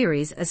Feldman's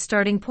theories as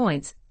starting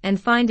points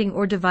and finding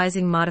or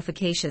devising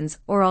modifications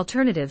or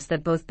alternatives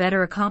that both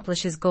better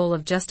accomplish his goal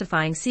of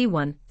justifying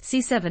C1,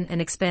 C7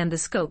 and expand the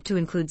scope to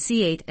include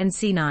C8 and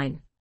C9.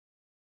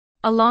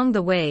 Along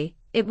the way,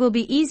 it will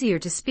be easier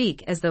to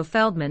speak as though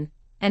Feldman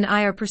and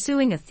I are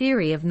pursuing a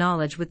theory of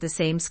knowledge with the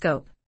same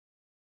scope.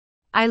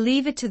 I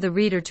leave it to the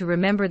reader to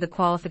remember the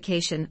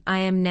qualification I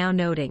am now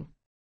noting.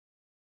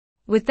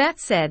 With that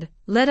said,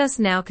 let us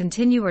now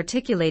continue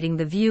articulating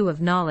the view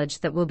of knowledge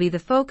that will be the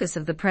focus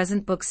of the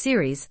present book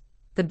series,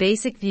 the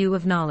basic view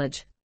of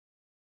knowledge.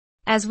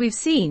 As we've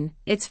seen,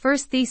 its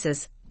first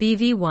thesis,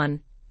 BV1,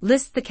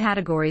 lists the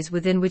categories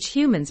within which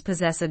humans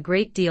possess a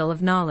great deal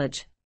of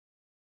knowledge.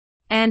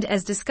 And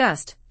as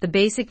discussed, the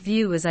basic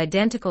view is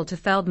identical to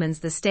Feldman's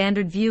the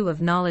standard view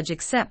of knowledge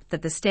except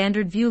that the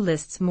standard view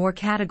lists more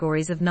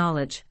categories of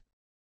knowledge.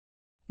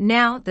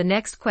 Now, the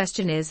next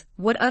question is,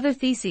 what other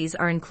theses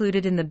are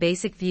included in the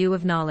basic view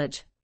of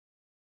knowledge?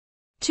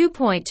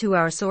 2.2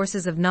 Our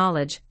sources of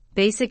knowledge,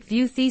 basic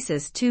view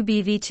thesis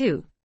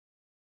 2BV2.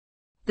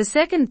 The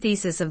second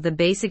thesis of the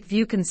basic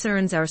view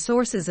concerns our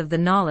sources of the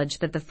knowledge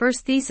that the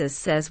first thesis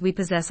says we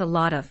possess a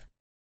lot of.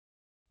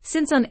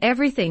 Since on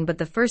everything but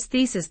the first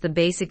thesis the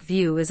basic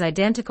view is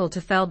identical to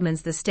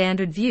Feldman's the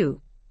standard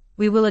view,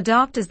 we will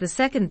adopt as the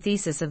second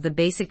thesis of the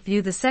basic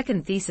view the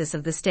second thesis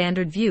of the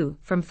standard view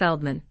from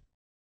Feldman.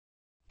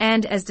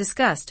 And as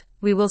discussed,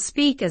 we will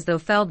speak as though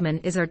Feldman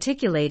is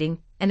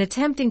articulating and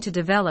attempting to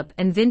develop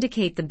and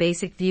vindicate the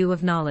basic view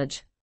of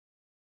knowledge.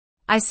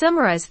 I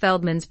summarize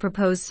Feldman's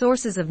proposed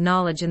sources of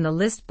knowledge in the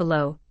list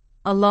below,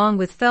 along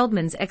with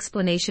Feldman's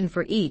explanation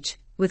for each,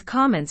 with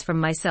comments from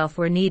myself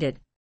where needed.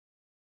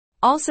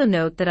 Also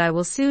note that I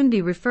will soon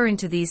be referring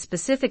to these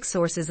specific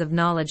sources of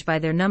knowledge by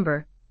their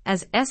number,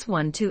 as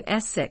S1 to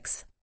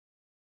S6.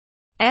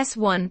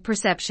 S1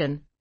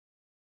 Perception.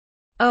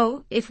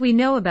 Oh, if we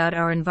know about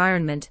our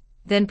environment,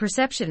 then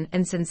perception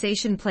and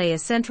sensation play a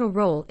central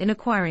role in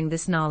acquiring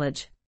this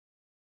knowledge.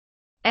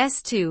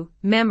 S2.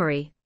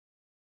 Memory.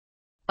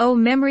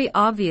 Memory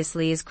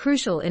obviously is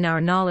crucial in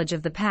our knowledge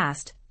of the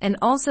past, and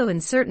also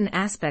in certain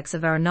aspects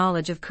of our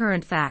knowledge of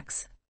current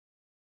facts.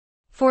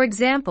 For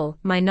example,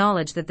 my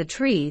knowledge that the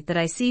tree that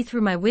I see through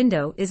my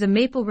window is a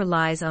maple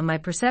relies on my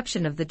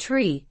perception of the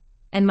tree,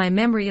 and my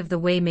memory of the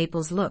way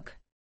maples look.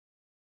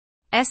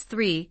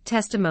 S3.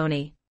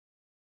 Testimony.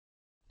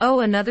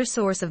 Another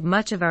source of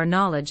much of our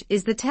knowledge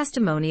is the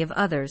testimony of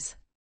others.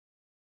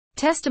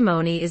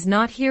 Testimony is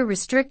not here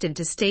restricted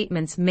to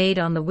statements made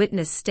on the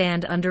witness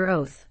stand under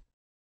oath.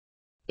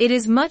 It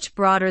is much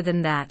broader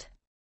than that.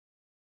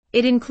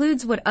 It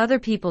includes what other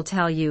people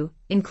tell you,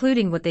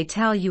 including what they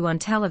tell you on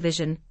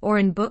television or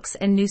in books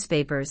and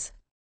newspapers.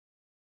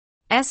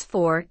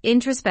 S4.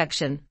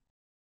 Introspection.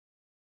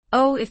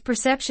 If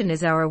perception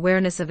is our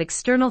awareness of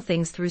external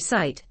things through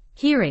sight,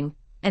 hearing,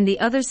 and the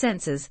other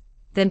senses,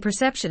 then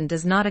perception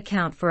does not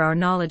account for our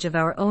knowledge of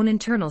our own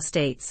internal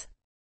states.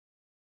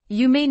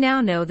 You may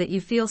now know that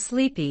you feel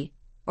sleepy,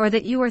 or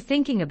that you are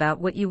thinking about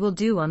what you will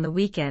do on the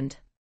weekend.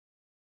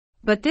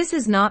 But this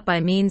is not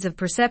by means of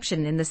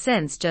perception in the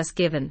sense just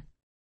given.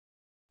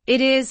 It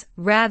is,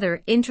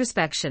 rather,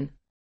 introspection.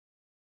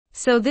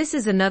 So this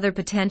is another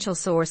potential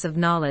source of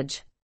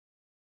knowledge.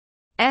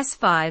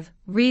 S5.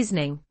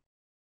 Reasoning.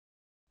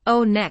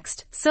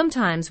 Next,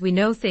 sometimes we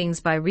know things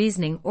by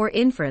reasoning or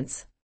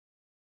inference.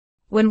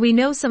 When we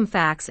know some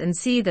facts and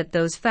see that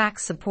those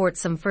facts support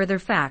some further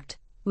fact,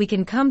 we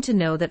can come to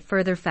know that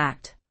further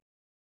fact.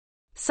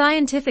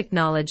 Scientific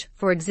knowledge,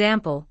 for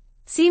example,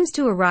 seems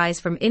to arise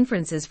from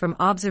inferences from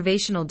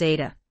observational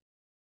data.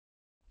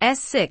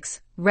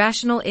 S6.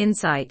 Rational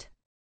insight.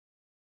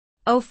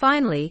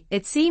 Finally,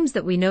 it seems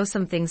that we know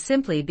some things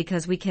simply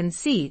because we can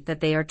see that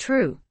they are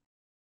true.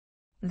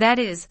 That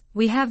is,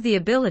 we have the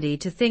ability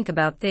to think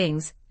about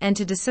things and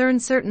to discern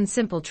certain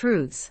simple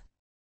truths.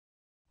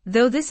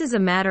 Though this is a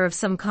matter of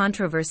some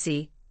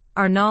controversy,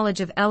 our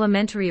knowledge of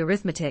elementary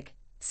arithmetic,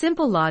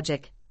 simple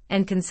logic,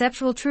 and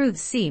conceptual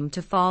truths seem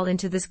to fall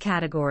into this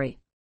category.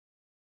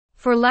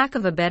 For lack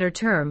of a better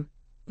term,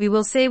 we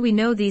will say we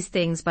know these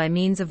things by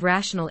means of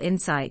rational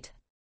insight.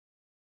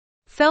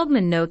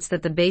 Feldman notes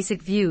that the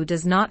basic view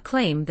does not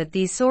claim that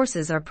these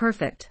sources are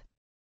perfect.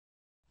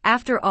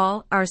 After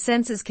all, our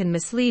senses can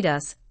mislead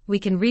us, we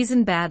can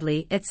reason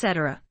badly,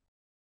 etc.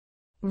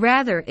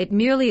 Rather, it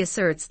merely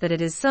asserts that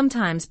it is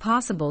sometimes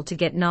possible to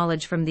get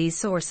knowledge from these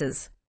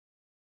sources.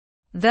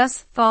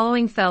 Thus,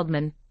 following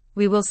Feldman,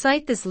 we will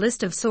cite this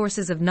list of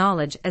sources of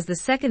knowledge as the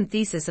second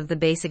thesis of the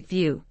basic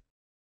view.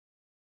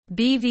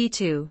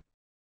 BV2.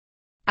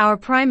 Our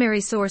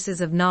primary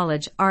sources of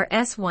knowledge are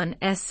S1,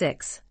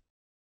 S6.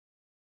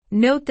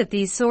 Note that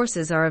these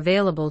sources are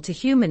available to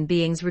human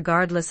beings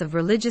regardless of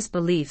religious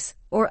beliefs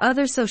or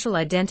other social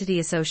identity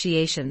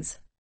associations.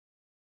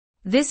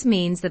 This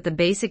means that the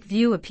basic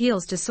view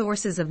appeals to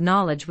sources of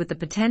knowledge with the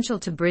potential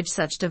to bridge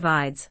such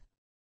divides.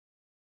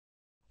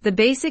 The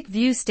basic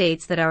view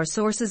states that our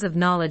sources of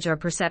knowledge are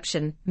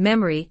perception,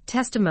 memory,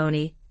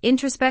 testimony,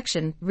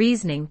 introspection,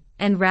 reasoning,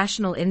 and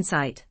rational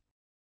insight.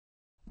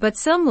 But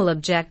some will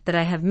object that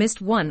I have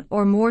missed one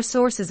or more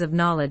sources of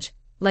knowledge,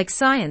 like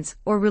science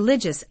or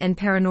religious and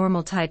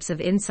paranormal types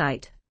of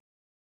insight.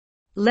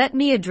 Let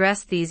me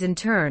address these in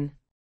turn.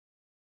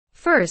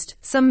 First,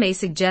 some may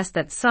suggest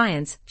that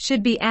science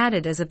should be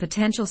added as a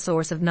potential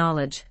source of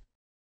knowledge.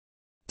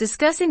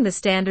 Discussing the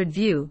standard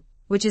view,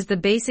 which is the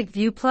basic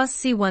view plus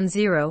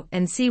C10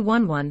 and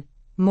C11,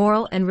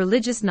 moral and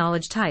religious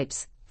knowledge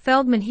types,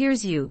 Feldman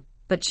hears you,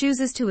 but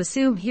chooses to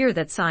assume here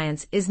that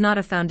science is not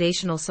a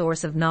foundational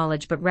source of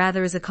knowledge but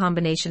rather is a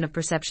combination of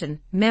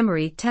perception,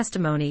 memory,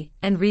 testimony,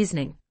 and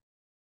reasoning.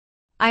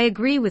 I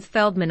agree with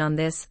Feldman on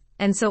this,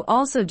 and so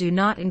also do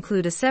not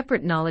include a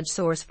separate knowledge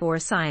source for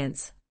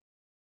science.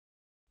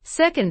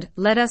 Second,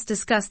 let us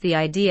discuss the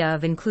idea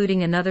of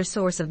including another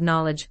source of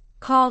knowledge,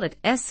 call it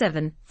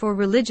S7, for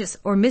religious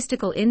or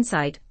mystical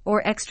insight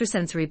or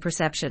extrasensory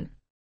perception.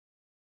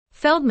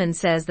 Feldman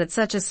says that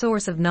such a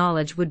source of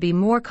knowledge would be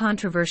more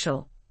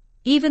controversial,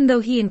 even though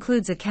he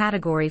includes a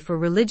category for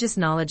religious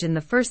knowledge in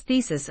the first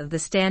thesis of the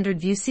standard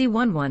view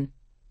C11,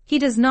 he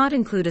does not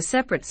include a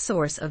separate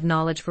source of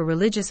knowledge for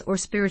religious or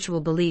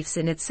spiritual beliefs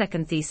in its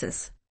second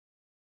thesis.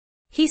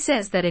 He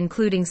says that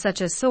including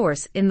such a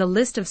source in the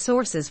list of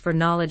sources for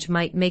knowledge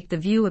might make the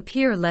view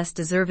appear less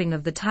deserving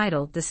of the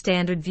title, the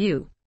standard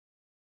view.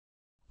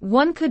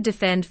 One could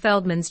defend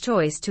Feldman's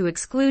choice to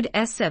exclude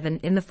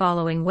S7 in the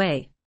following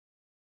way.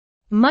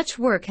 Much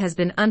work has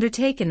been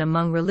undertaken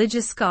among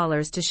religious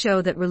scholars to show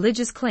that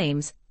religious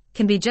claims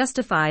can be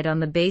justified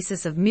on the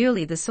basis of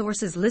merely the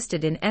sources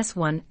listed in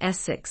S1,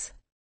 S6.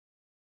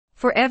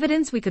 For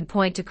evidence we could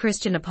point to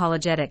Christian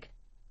apologetic,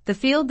 the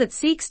field that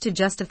seeks to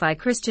justify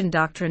Christian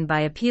doctrine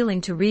by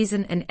appealing to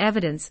reason and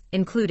evidence,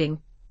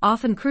 including,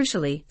 often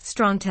crucially,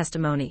 strong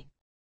testimony.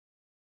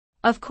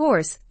 Of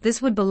course, this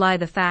would belie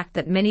the fact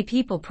that many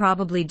people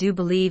probably do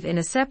believe in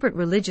a separate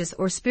religious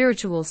or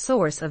spiritual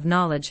source of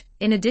knowledge,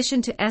 in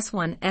addition to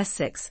S1,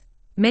 S6.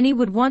 Many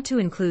would want to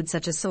include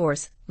such a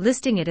source,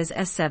 listing it as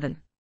S7.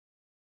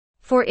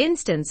 For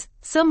instance,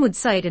 some would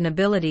cite an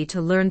ability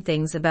to learn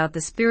things about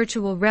the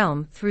spiritual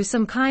realm through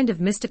some kind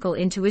of mystical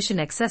intuition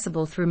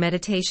accessible through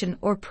meditation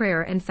or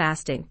prayer and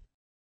fasting.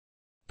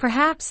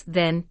 Perhaps,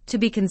 then, to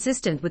be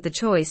consistent with the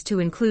choice to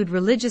include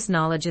religious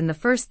knowledge in the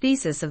first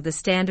thesis of the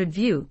standard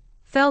view,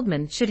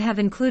 Feldman should have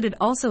included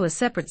also a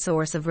separate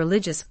source of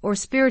religious or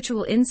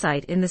spiritual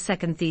insight in the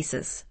second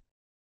thesis.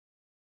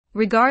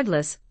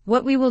 Regardless,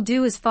 what we will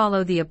do is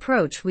follow the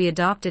approach we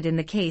adopted in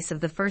the case of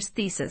the first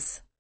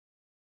thesis.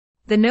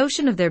 The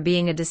notion of there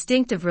being a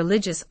distinctive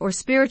religious or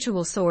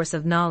spiritual source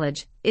of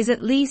knowledge is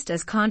at least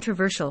as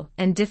controversial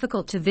and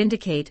difficult to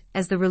vindicate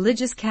as the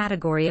religious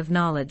category of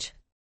knowledge.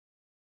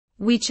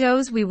 We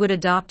chose we would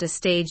adopt a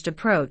staged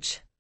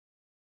approach.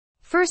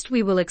 First,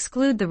 we will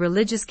exclude the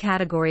religious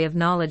category of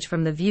knowledge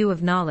from the view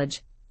of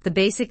knowledge, the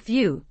basic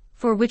view,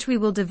 for which we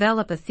will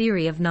develop a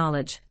theory of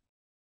knowledge.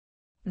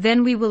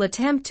 Then we will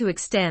attempt to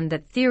extend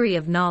that theory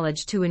of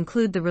knowledge to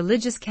include the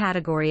religious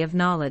category of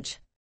knowledge.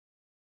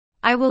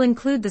 I will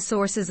include the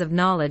sources of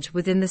knowledge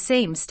within the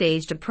same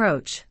staged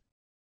approach.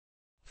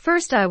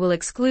 First, I will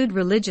exclude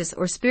religious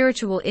or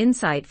spiritual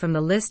insight from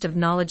the list of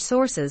knowledge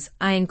sources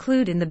I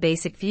include in the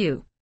basic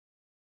view.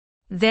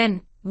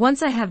 Then,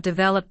 once I have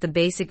developed the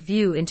basic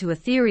view into a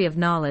theory of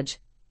knowledge,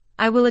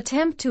 I will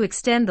attempt to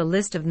extend the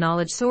list of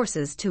knowledge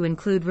sources to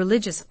include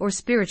religious or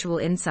spiritual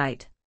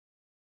insight.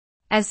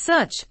 As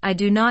such, I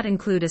do not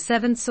include a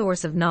seventh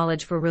source of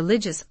knowledge for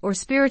religious or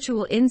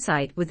spiritual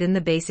insight within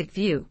the basic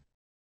view.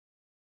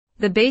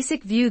 The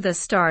basic view thus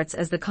starts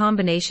as the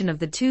combination of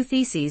the two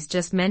theses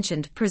just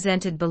mentioned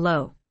presented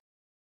below.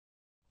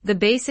 The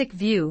basic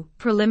view,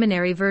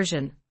 preliminary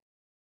version.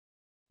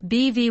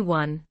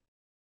 BV1.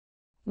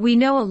 We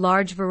know a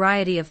large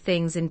variety of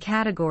things in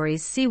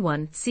categories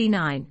C1,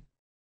 C9.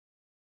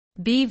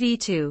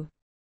 BV2.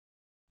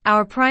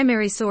 Our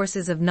primary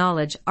sources of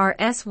knowledge are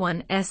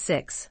S1,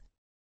 S6.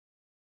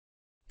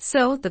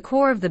 So, the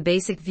core of the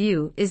basic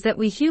view is that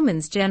we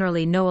humans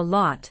generally know a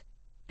lot,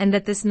 and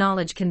that this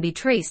knowledge can be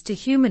traced to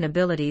human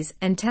abilities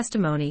and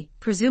testimony,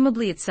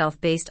 presumably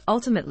itself based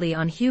ultimately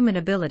on human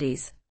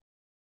abilities.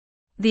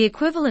 The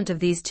equivalent of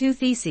these two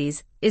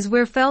theses is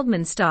where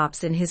Feldman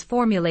stops in his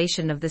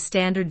formulation of the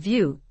standard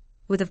view,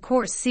 with of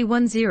course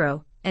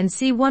C10 and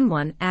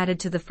C11 added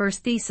to the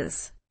first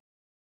thesis.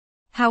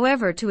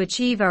 However, to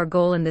achieve our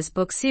goal in this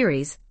book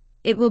series,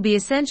 it will be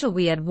essential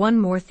we add one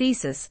more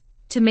thesis,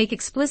 to make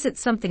explicit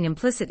something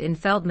implicit in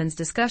Feldman's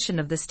discussion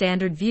of the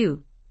standard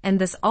view, and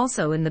thus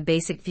also in the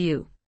basic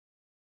view.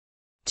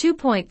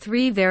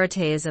 2.3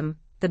 Veritaism,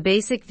 the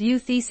basic view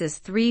thesis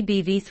 3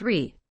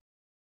 BV3.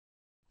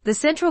 The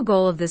central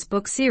goal of this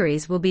book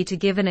series will be to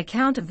give an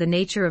account of the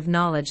nature of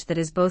knowledge that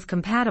is both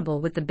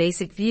compatible with the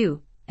basic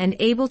view and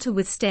able to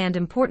withstand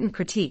important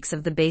critiques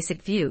of the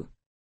basic view.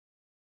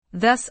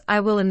 Thus, I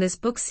will in this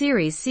book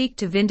series seek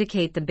to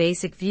vindicate the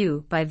basic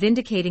view by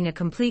vindicating a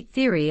complete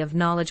theory of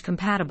knowledge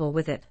compatible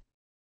with it.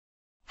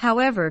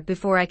 However,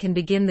 before I can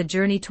begin the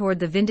journey toward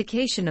the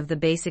vindication of the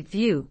basic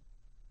view,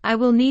 I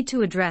will need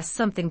to address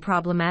something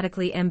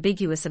problematically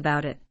ambiguous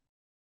about it.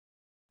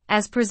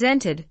 As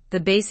presented, the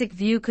basic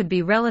view could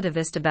be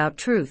relativist about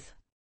truth.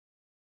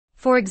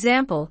 For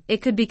example,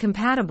 it could be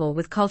compatible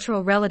with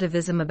cultural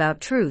relativism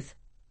about truth,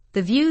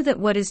 the view that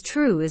what is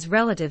true is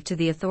relative to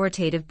the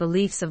authoritative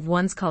beliefs of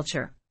one's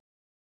culture.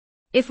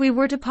 If we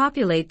were to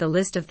populate the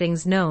list of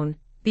things known,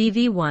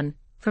 BV1,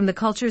 from the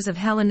cultures of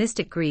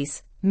Hellenistic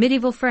Greece,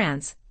 medieval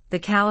France, the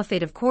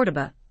Caliphate of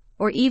Cordoba,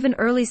 or even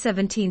early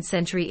 17th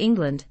century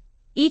England,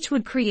 each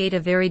would create a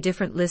very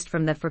different list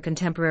from that for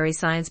contemporary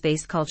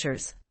science-based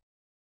cultures.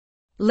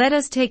 Let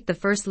us take the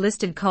first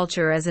listed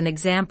culture as an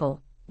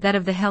example, that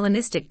of the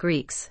Hellenistic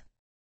Greeks.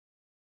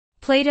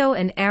 Plato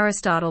and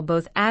Aristotle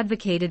both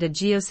advocated a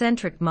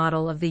geocentric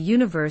model of the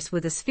universe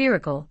with a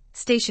spherical,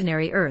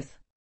 stationary Earth.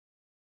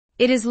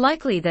 It is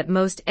likely that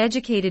most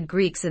educated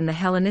Greeks in the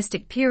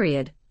Hellenistic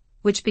period,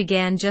 which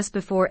began just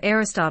before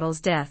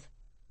Aristotle's death,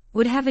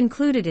 would have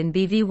included in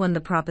BV1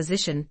 the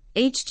proposition,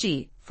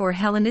 Hg, for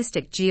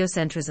Hellenistic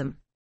geocentrism.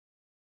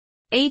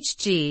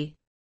 Hg.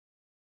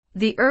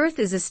 The Earth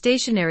is a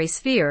stationary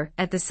sphere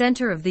at the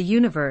center of the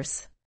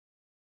universe.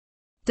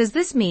 Does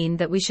this mean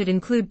that we should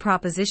include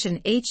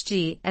proposition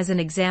Hg as an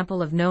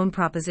example of known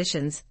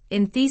propositions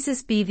in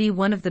thesis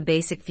BV1 of the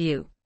basic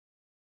view?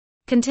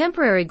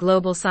 Contemporary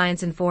global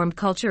science-informed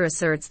culture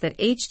asserts that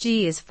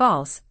Hg is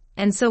false,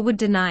 and so would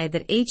deny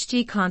that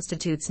Hg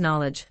constitutes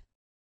knowledge.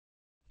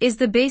 Is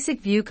the basic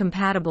view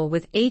compatible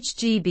with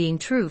Hg being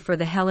true for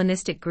the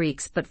Hellenistic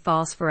Greeks but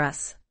false for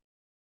us?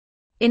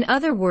 In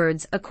other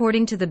words,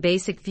 according to the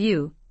basic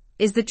view,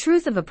 is the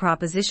truth of a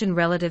proposition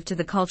relative to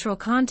the cultural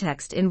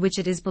context in which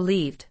it is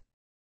believed?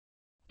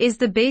 Is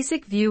the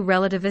basic view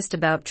relativist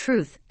about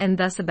truth and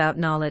thus about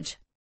knowledge?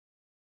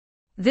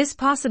 This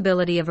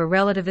possibility of a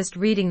relativist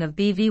reading of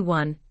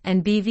BV1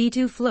 and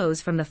BV2 flows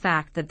from the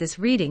fact that this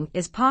reading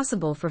is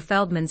possible for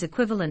Feldman's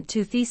equivalent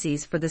two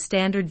theses for the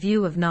standard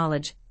view of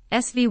knowledge,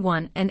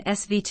 SV1 and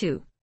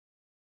SV2.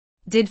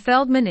 Did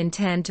Feldman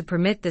intend to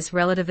permit this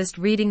relativist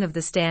reading of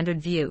the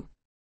standard view?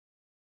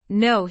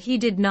 No, he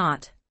did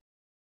not.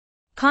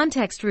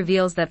 Context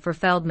reveals that for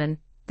Feldman,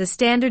 the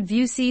standard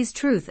view sees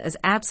truth as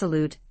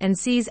absolute and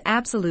sees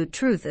absolute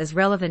truth as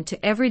relevant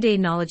to everyday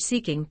knowledge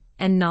seeking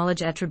and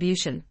knowledge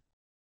attribution.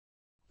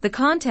 The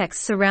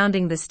context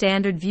surrounding the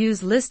standard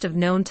view's list of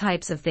known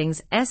types of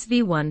things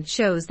SV1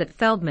 shows that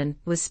Feldman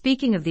was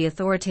speaking of the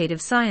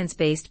authoritative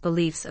science-based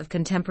beliefs of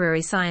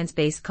contemporary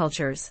science-based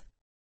cultures.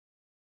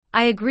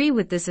 I agree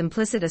with this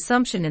implicit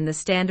assumption in the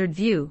standard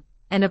view,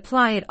 and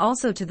apply it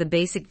also to the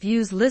basic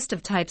view's list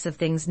of types of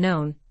things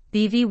known,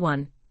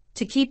 BV1,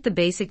 to keep the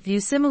basic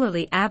view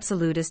similarly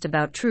absolutist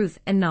about truth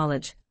and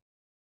knowledge.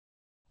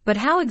 But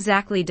how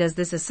exactly does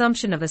this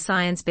assumption of a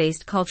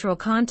science-based cultural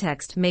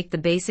context make the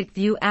basic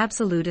view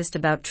absolutist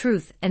about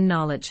truth and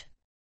knowledge?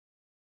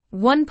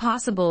 One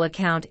possible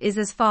account is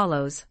as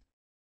follows.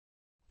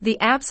 The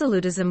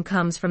absolutism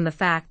comes from the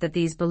fact that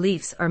these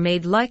beliefs are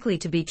made likely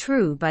to be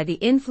true by the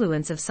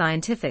influence of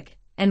scientific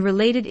and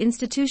related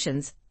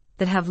institutions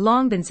that have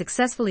long been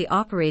successfully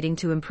operating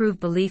to improve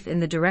belief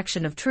in the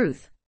direction of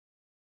truth.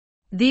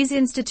 These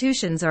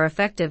institutions are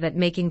effective at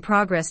making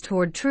progress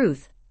toward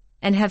truth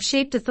and have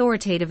shaped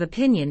authoritative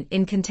opinion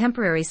in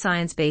contemporary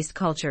science-based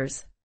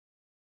cultures.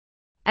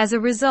 As a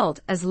result,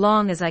 as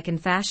long as I can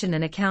fashion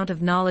an account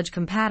of knowledge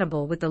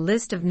compatible with the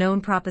list of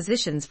known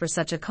propositions for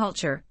such a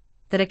culture,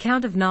 that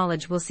account of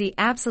knowledge will see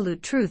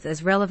absolute truth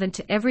as relevant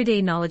to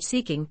everyday knowledge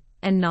seeking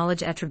and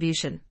knowledge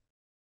attribution.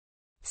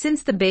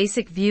 Since the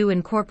basic view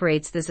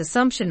incorporates this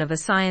assumption of a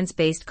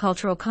science-based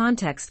cultural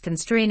context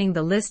constraining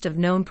the list of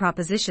known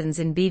propositions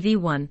in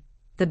BV1,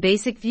 the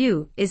basic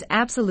view is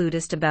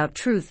absolutist about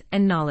truth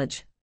and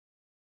knowledge.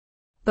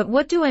 But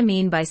what do I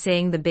mean by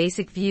saying the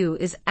basic view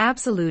is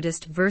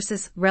absolutist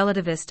versus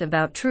relativist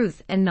about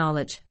truth and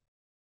knowledge?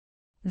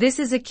 This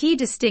is a key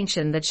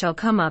distinction that shall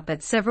come up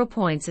at several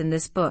points in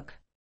this book.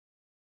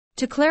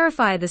 To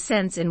clarify the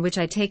sense in which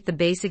I take the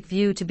basic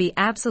view to be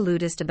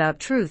absolutist about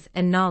truth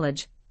and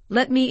knowledge,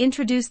 let me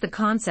introduce the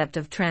concept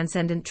of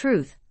transcendent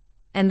truth,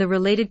 and the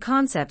related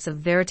concepts of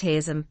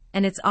Veritaism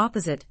and its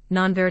opposite,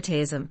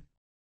 non-Veritaism.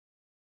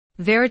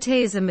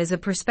 Veritaism is a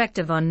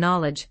perspective on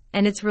knowledge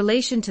and its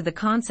relation to the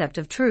concept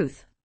of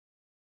truth.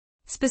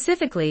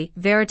 Specifically,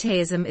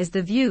 Veritaism is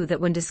the view that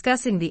when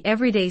discussing the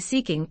everyday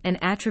seeking and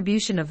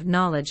attribution of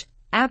knowledge,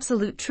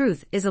 absolute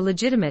truth is a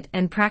legitimate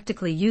and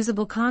practically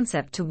usable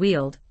concept to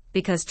wield,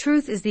 because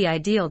truth is the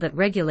ideal that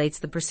regulates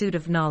the pursuit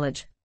of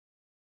knowledge.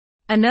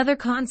 Another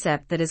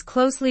concept that is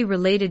closely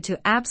related to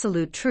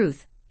absolute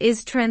truth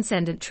is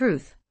transcendent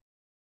truth.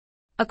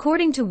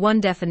 According to one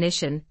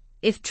definition,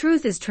 if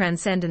truth is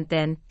transcendent,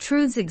 then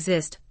truths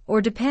exist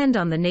or depend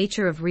on the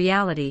nature of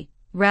reality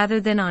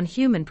rather than on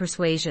human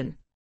persuasion.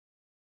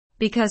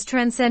 Because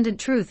transcendent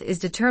truth is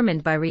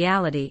determined by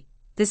reality,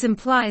 this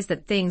implies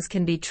that things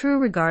can be true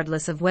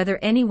regardless of whether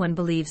anyone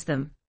believes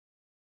them.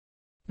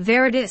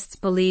 Veritists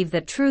believe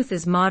that truth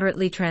is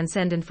moderately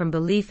transcendent from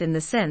belief in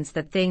the sense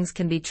that things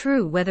can be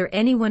true whether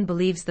anyone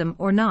believes them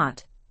or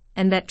not,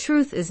 and that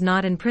truth is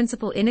not in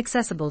principle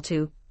inaccessible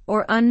to,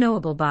 or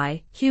unknowable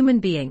by, human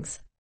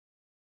beings.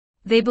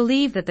 They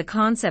believe that the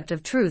concept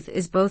of truth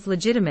is both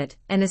legitimate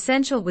and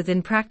essential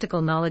within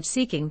practical knowledge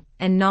seeking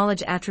and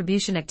knowledge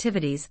attribution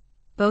activities,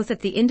 both at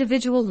the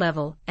individual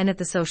level and at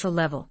the social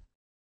level.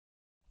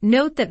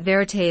 Note that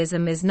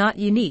Veritaism is not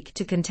unique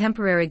to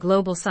contemporary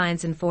global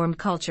science-informed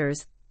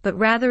cultures, but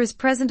rather is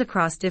present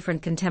across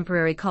different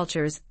contemporary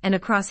cultures and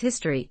across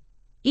history,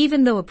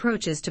 even though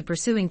approaches to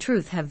pursuing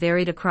truth have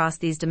varied across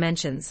these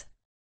dimensions.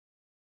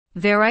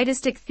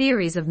 Veritistic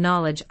theories of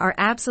knowledge are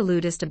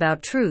absolutist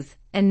about truth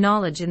and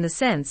knowledge in the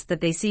sense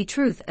that they see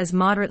truth as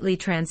moderately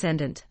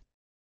transcendent.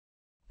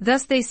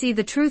 Thus they see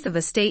the truth of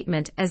a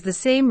statement as the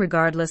same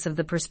regardless of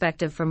the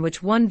perspective from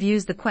which one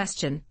views the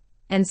question,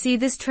 and see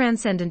this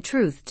transcendent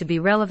truth to be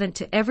relevant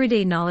to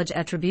everyday knowledge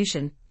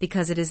attribution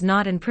because it is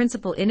not in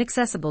principle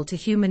inaccessible to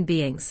human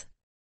beings.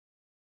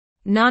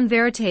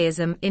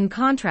 Non-Veritaism, in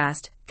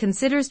contrast,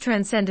 considers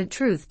transcendent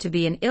truth to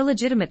be an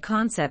illegitimate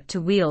concept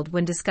to wield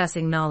when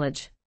discussing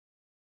knowledge.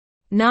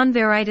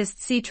 Non-Veritists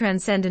see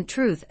transcendent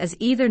truth as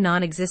either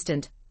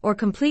non-existent or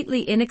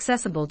completely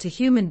inaccessible to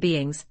human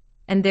beings,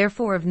 and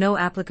therefore of no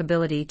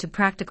applicability to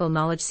practical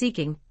knowledge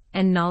seeking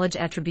and knowledge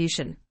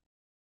attribution.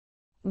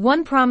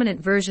 One prominent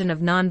version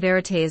of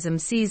non-Veritaism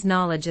sees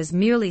knowledge as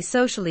merely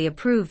socially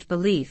approved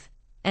belief,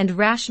 and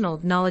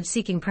rational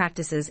knowledge-seeking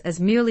practices as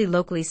merely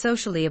locally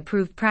socially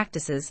approved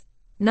practices,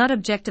 not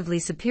objectively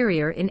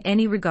superior in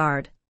any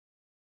regard.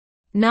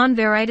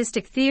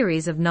 Non-Veritistic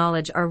theories of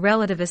knowledge are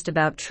relativist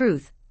about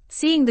truth,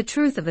 seeing the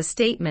truth of a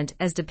statement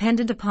as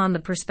dependent upon the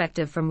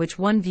perspective from which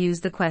one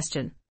views the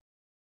question.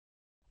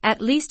 At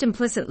least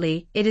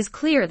implicitly, it is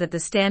clear that the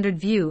standard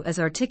view as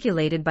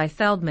articulated by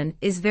Feldman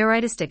is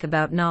veritistic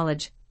about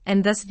knowledge,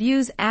 and thus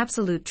views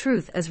absolute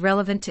truth as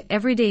relevant to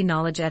everyday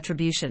knowledge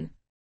attribution.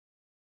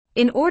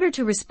 In order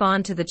to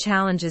respond to the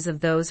challenges of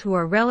those who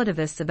are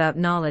relativists about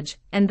knowledge,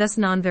 and thus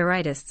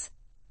non-veritists,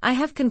 I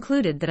have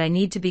concluded that I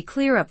need to be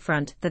clear up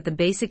front that the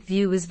basic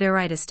view is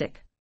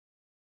veritistic.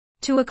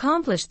 To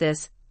accomplish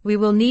this, we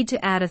will need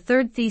to add a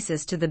third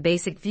thesis to the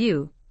basic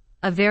view,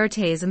 a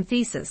Veritaism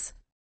thesis.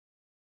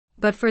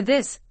 But for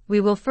this, we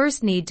will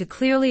first need to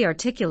clearly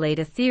articulate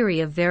a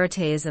theory of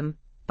Veritaism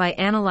by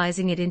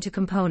analyzing it into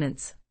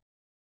components.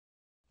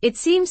 It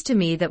seems to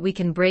me that we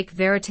can break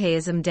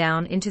Veritaism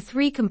down into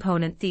 3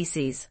 component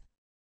theses.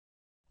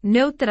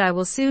 Note that I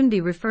will soon be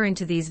referring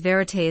to these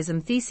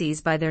Veritaism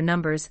theses by their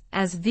numbers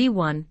as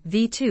V1,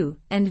 V2,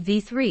 and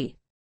V3.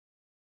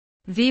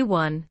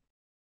 V1.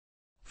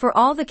 For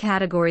all the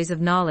categories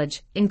of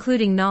knowledge,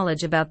 including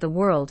knowledge about the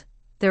world,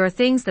 there are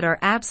things that are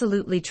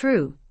absolutely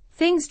true,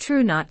 things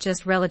true not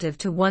just relative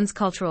to one's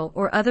cultural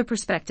or other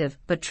perspective,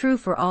 but true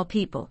for all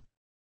people.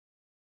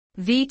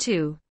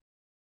 V2.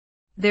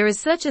 There is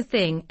such a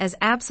thing as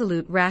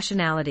absolute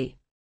rationality.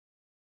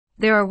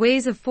 There are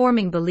ways of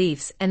forming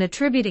beliefs and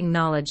attributing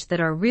knowledge that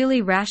are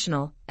really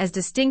rational, as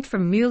distinct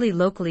from merely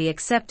locally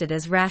accepted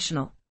as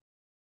rational.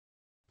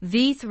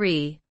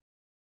 V3.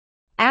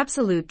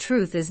 Absolute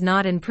truth is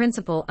not in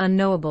principle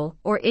unknowable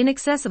or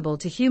inaccessible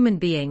to human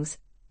beings,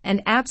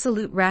 and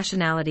absolute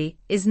rationality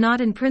is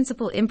not in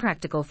principle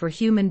impractical for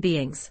human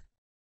beings.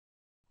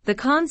 The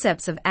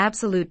concepts of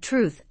absolute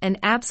truth and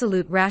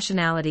absolute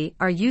rationality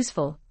are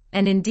useful,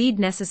 and indeed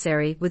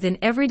necessary within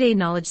everyday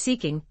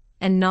knowledge-seeking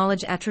and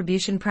knowledge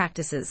attribution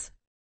practices.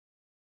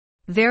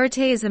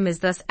 Veritaism is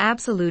thus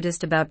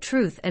absolutist about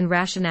truth and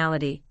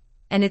rationality,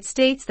 and it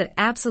states that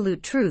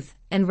absolute truth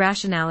and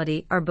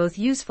rationality are both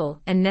useful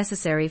and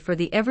necessary for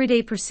the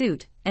everyday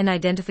pursuit and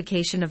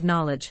identification of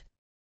knowledge.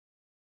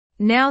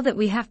 Now that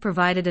we have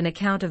provided an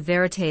account of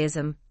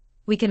Veritaism,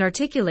 we can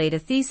articulate a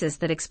thesis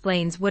that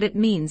explains what it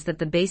means that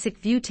the basic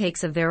view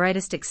takes a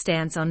veritistic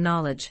stance on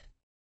knowledge.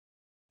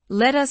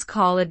 Let us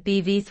call it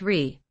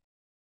BV3.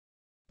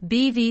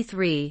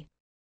 BV3.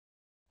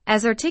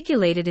 As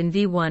articulated in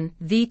V1,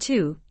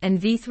 V2,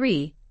 and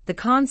V3, the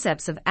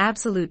concepts of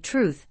absolute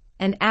truth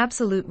and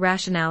absolute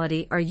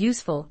rationality are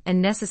useful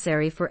and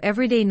necessary for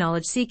everyday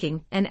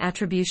knowledge-seeking and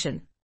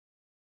attribution.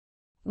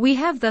 We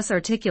have thus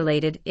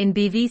articulated in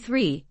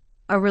BV3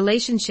 a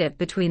relationship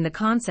between the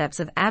concepts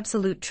of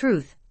absolute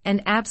truth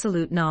and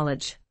absolute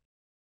knowledge.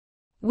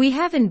 We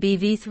have in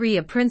BV3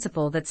 a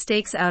principle that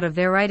stakes out a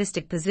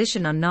veritistic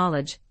position on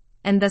knowledge,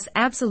 and thus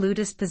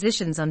absolutist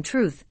positions on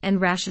truth and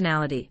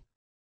rationality.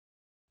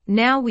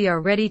 Now we are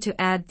ready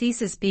to add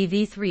thesis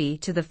BV3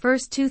 to the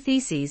first 2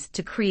 theses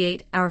to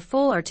create our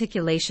full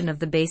articulation of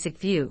the basic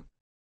view.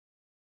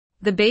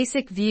 The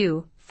basic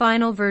view,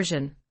 final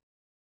version.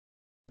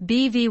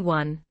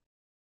 BV1.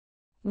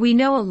 We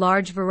know a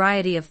large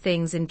variety of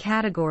things in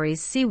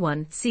categories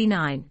C1,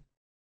 C9.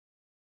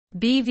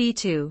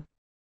 BV2.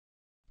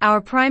 Our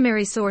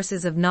primary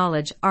sources of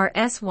knowledge are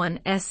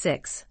S1,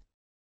 S6.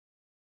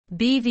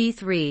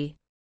 BV3.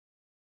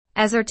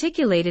 As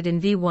articulated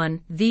in V1,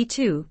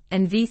 V2,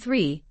 and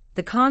V3,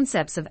 the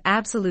concepts of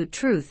absolute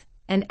truth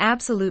and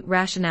absolute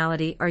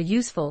rationality are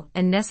useful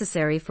and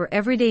necessary for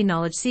everyday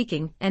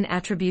knowledge-seeking and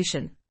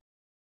attribution.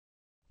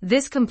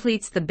 This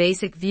completes the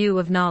basic view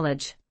of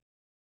knowledge.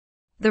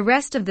 The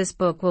rest of this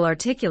book will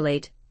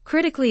articulate,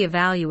 critically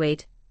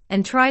evaluate,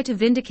 and try to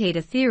vindicate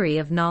a theory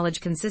of knowledge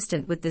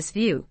consistent with this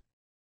view.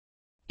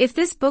 If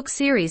this book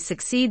series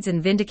succeeds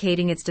in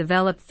vindicating its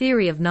developed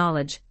theory of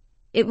knowledge,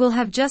 it will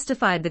have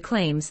justified the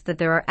claims that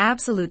there are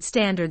absolute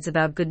standards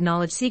about good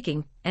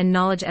knowledge-seeking and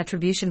knowledge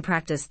attribution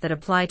practice that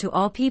apply to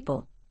all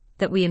people,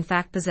 that we in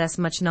fact possess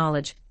much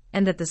knowledge,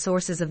 and that the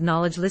sources of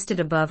knowledge listed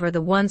above are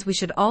the ones we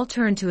should all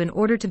turn to in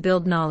order to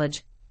build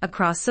knowledge,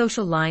 across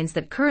social lines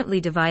that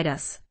currently divide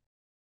us.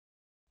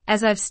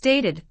 As I've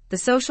stated, the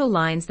social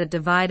lines that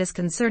divide us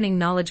concerning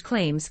knowledge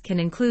claims can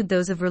include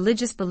those of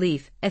religious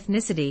belief,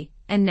 ethnicity,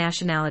 and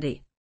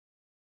nationality.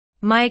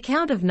 My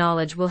account of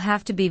knowledge will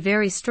have to be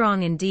very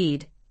strong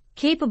indeed,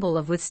 capable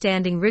of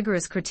withstanding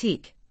rigorous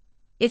critique,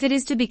 if it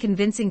is to be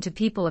convincing to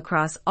people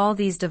across all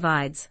these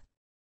divides.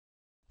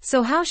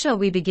 So how shall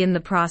we begin the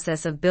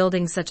process of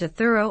building such a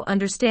thorough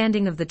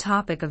understanding of the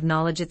topic of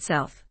knowledge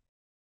itself?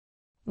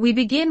 We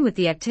begin with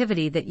the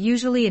activity that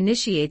usually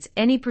initiates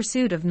any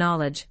pursuit of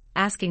knowledge,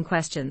 asking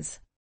questions.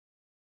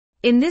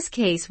 In this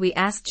case, we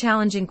ask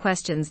challenging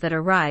questions that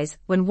arise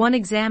when one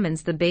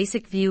examines the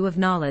basic view of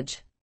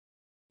knowledge.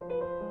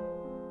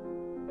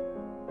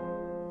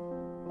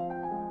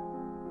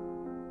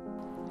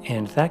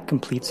 And that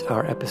completes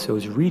our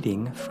episode's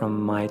reading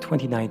from my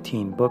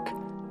 2019 book,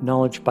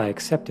 Knowledge by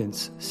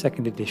Acceptance,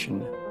 2nd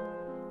edition.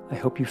 I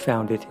hope you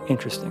found it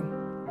interesting.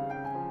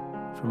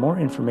 For more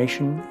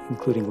information,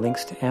 including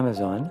links to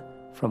Amazon,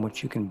 from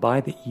which you can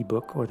buy the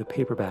ebook or the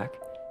paperback,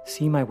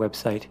 see my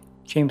website,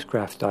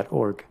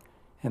 jamesgraf.org,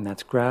 and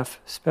that's graph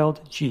spelled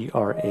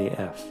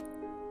Graf.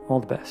 All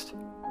the best.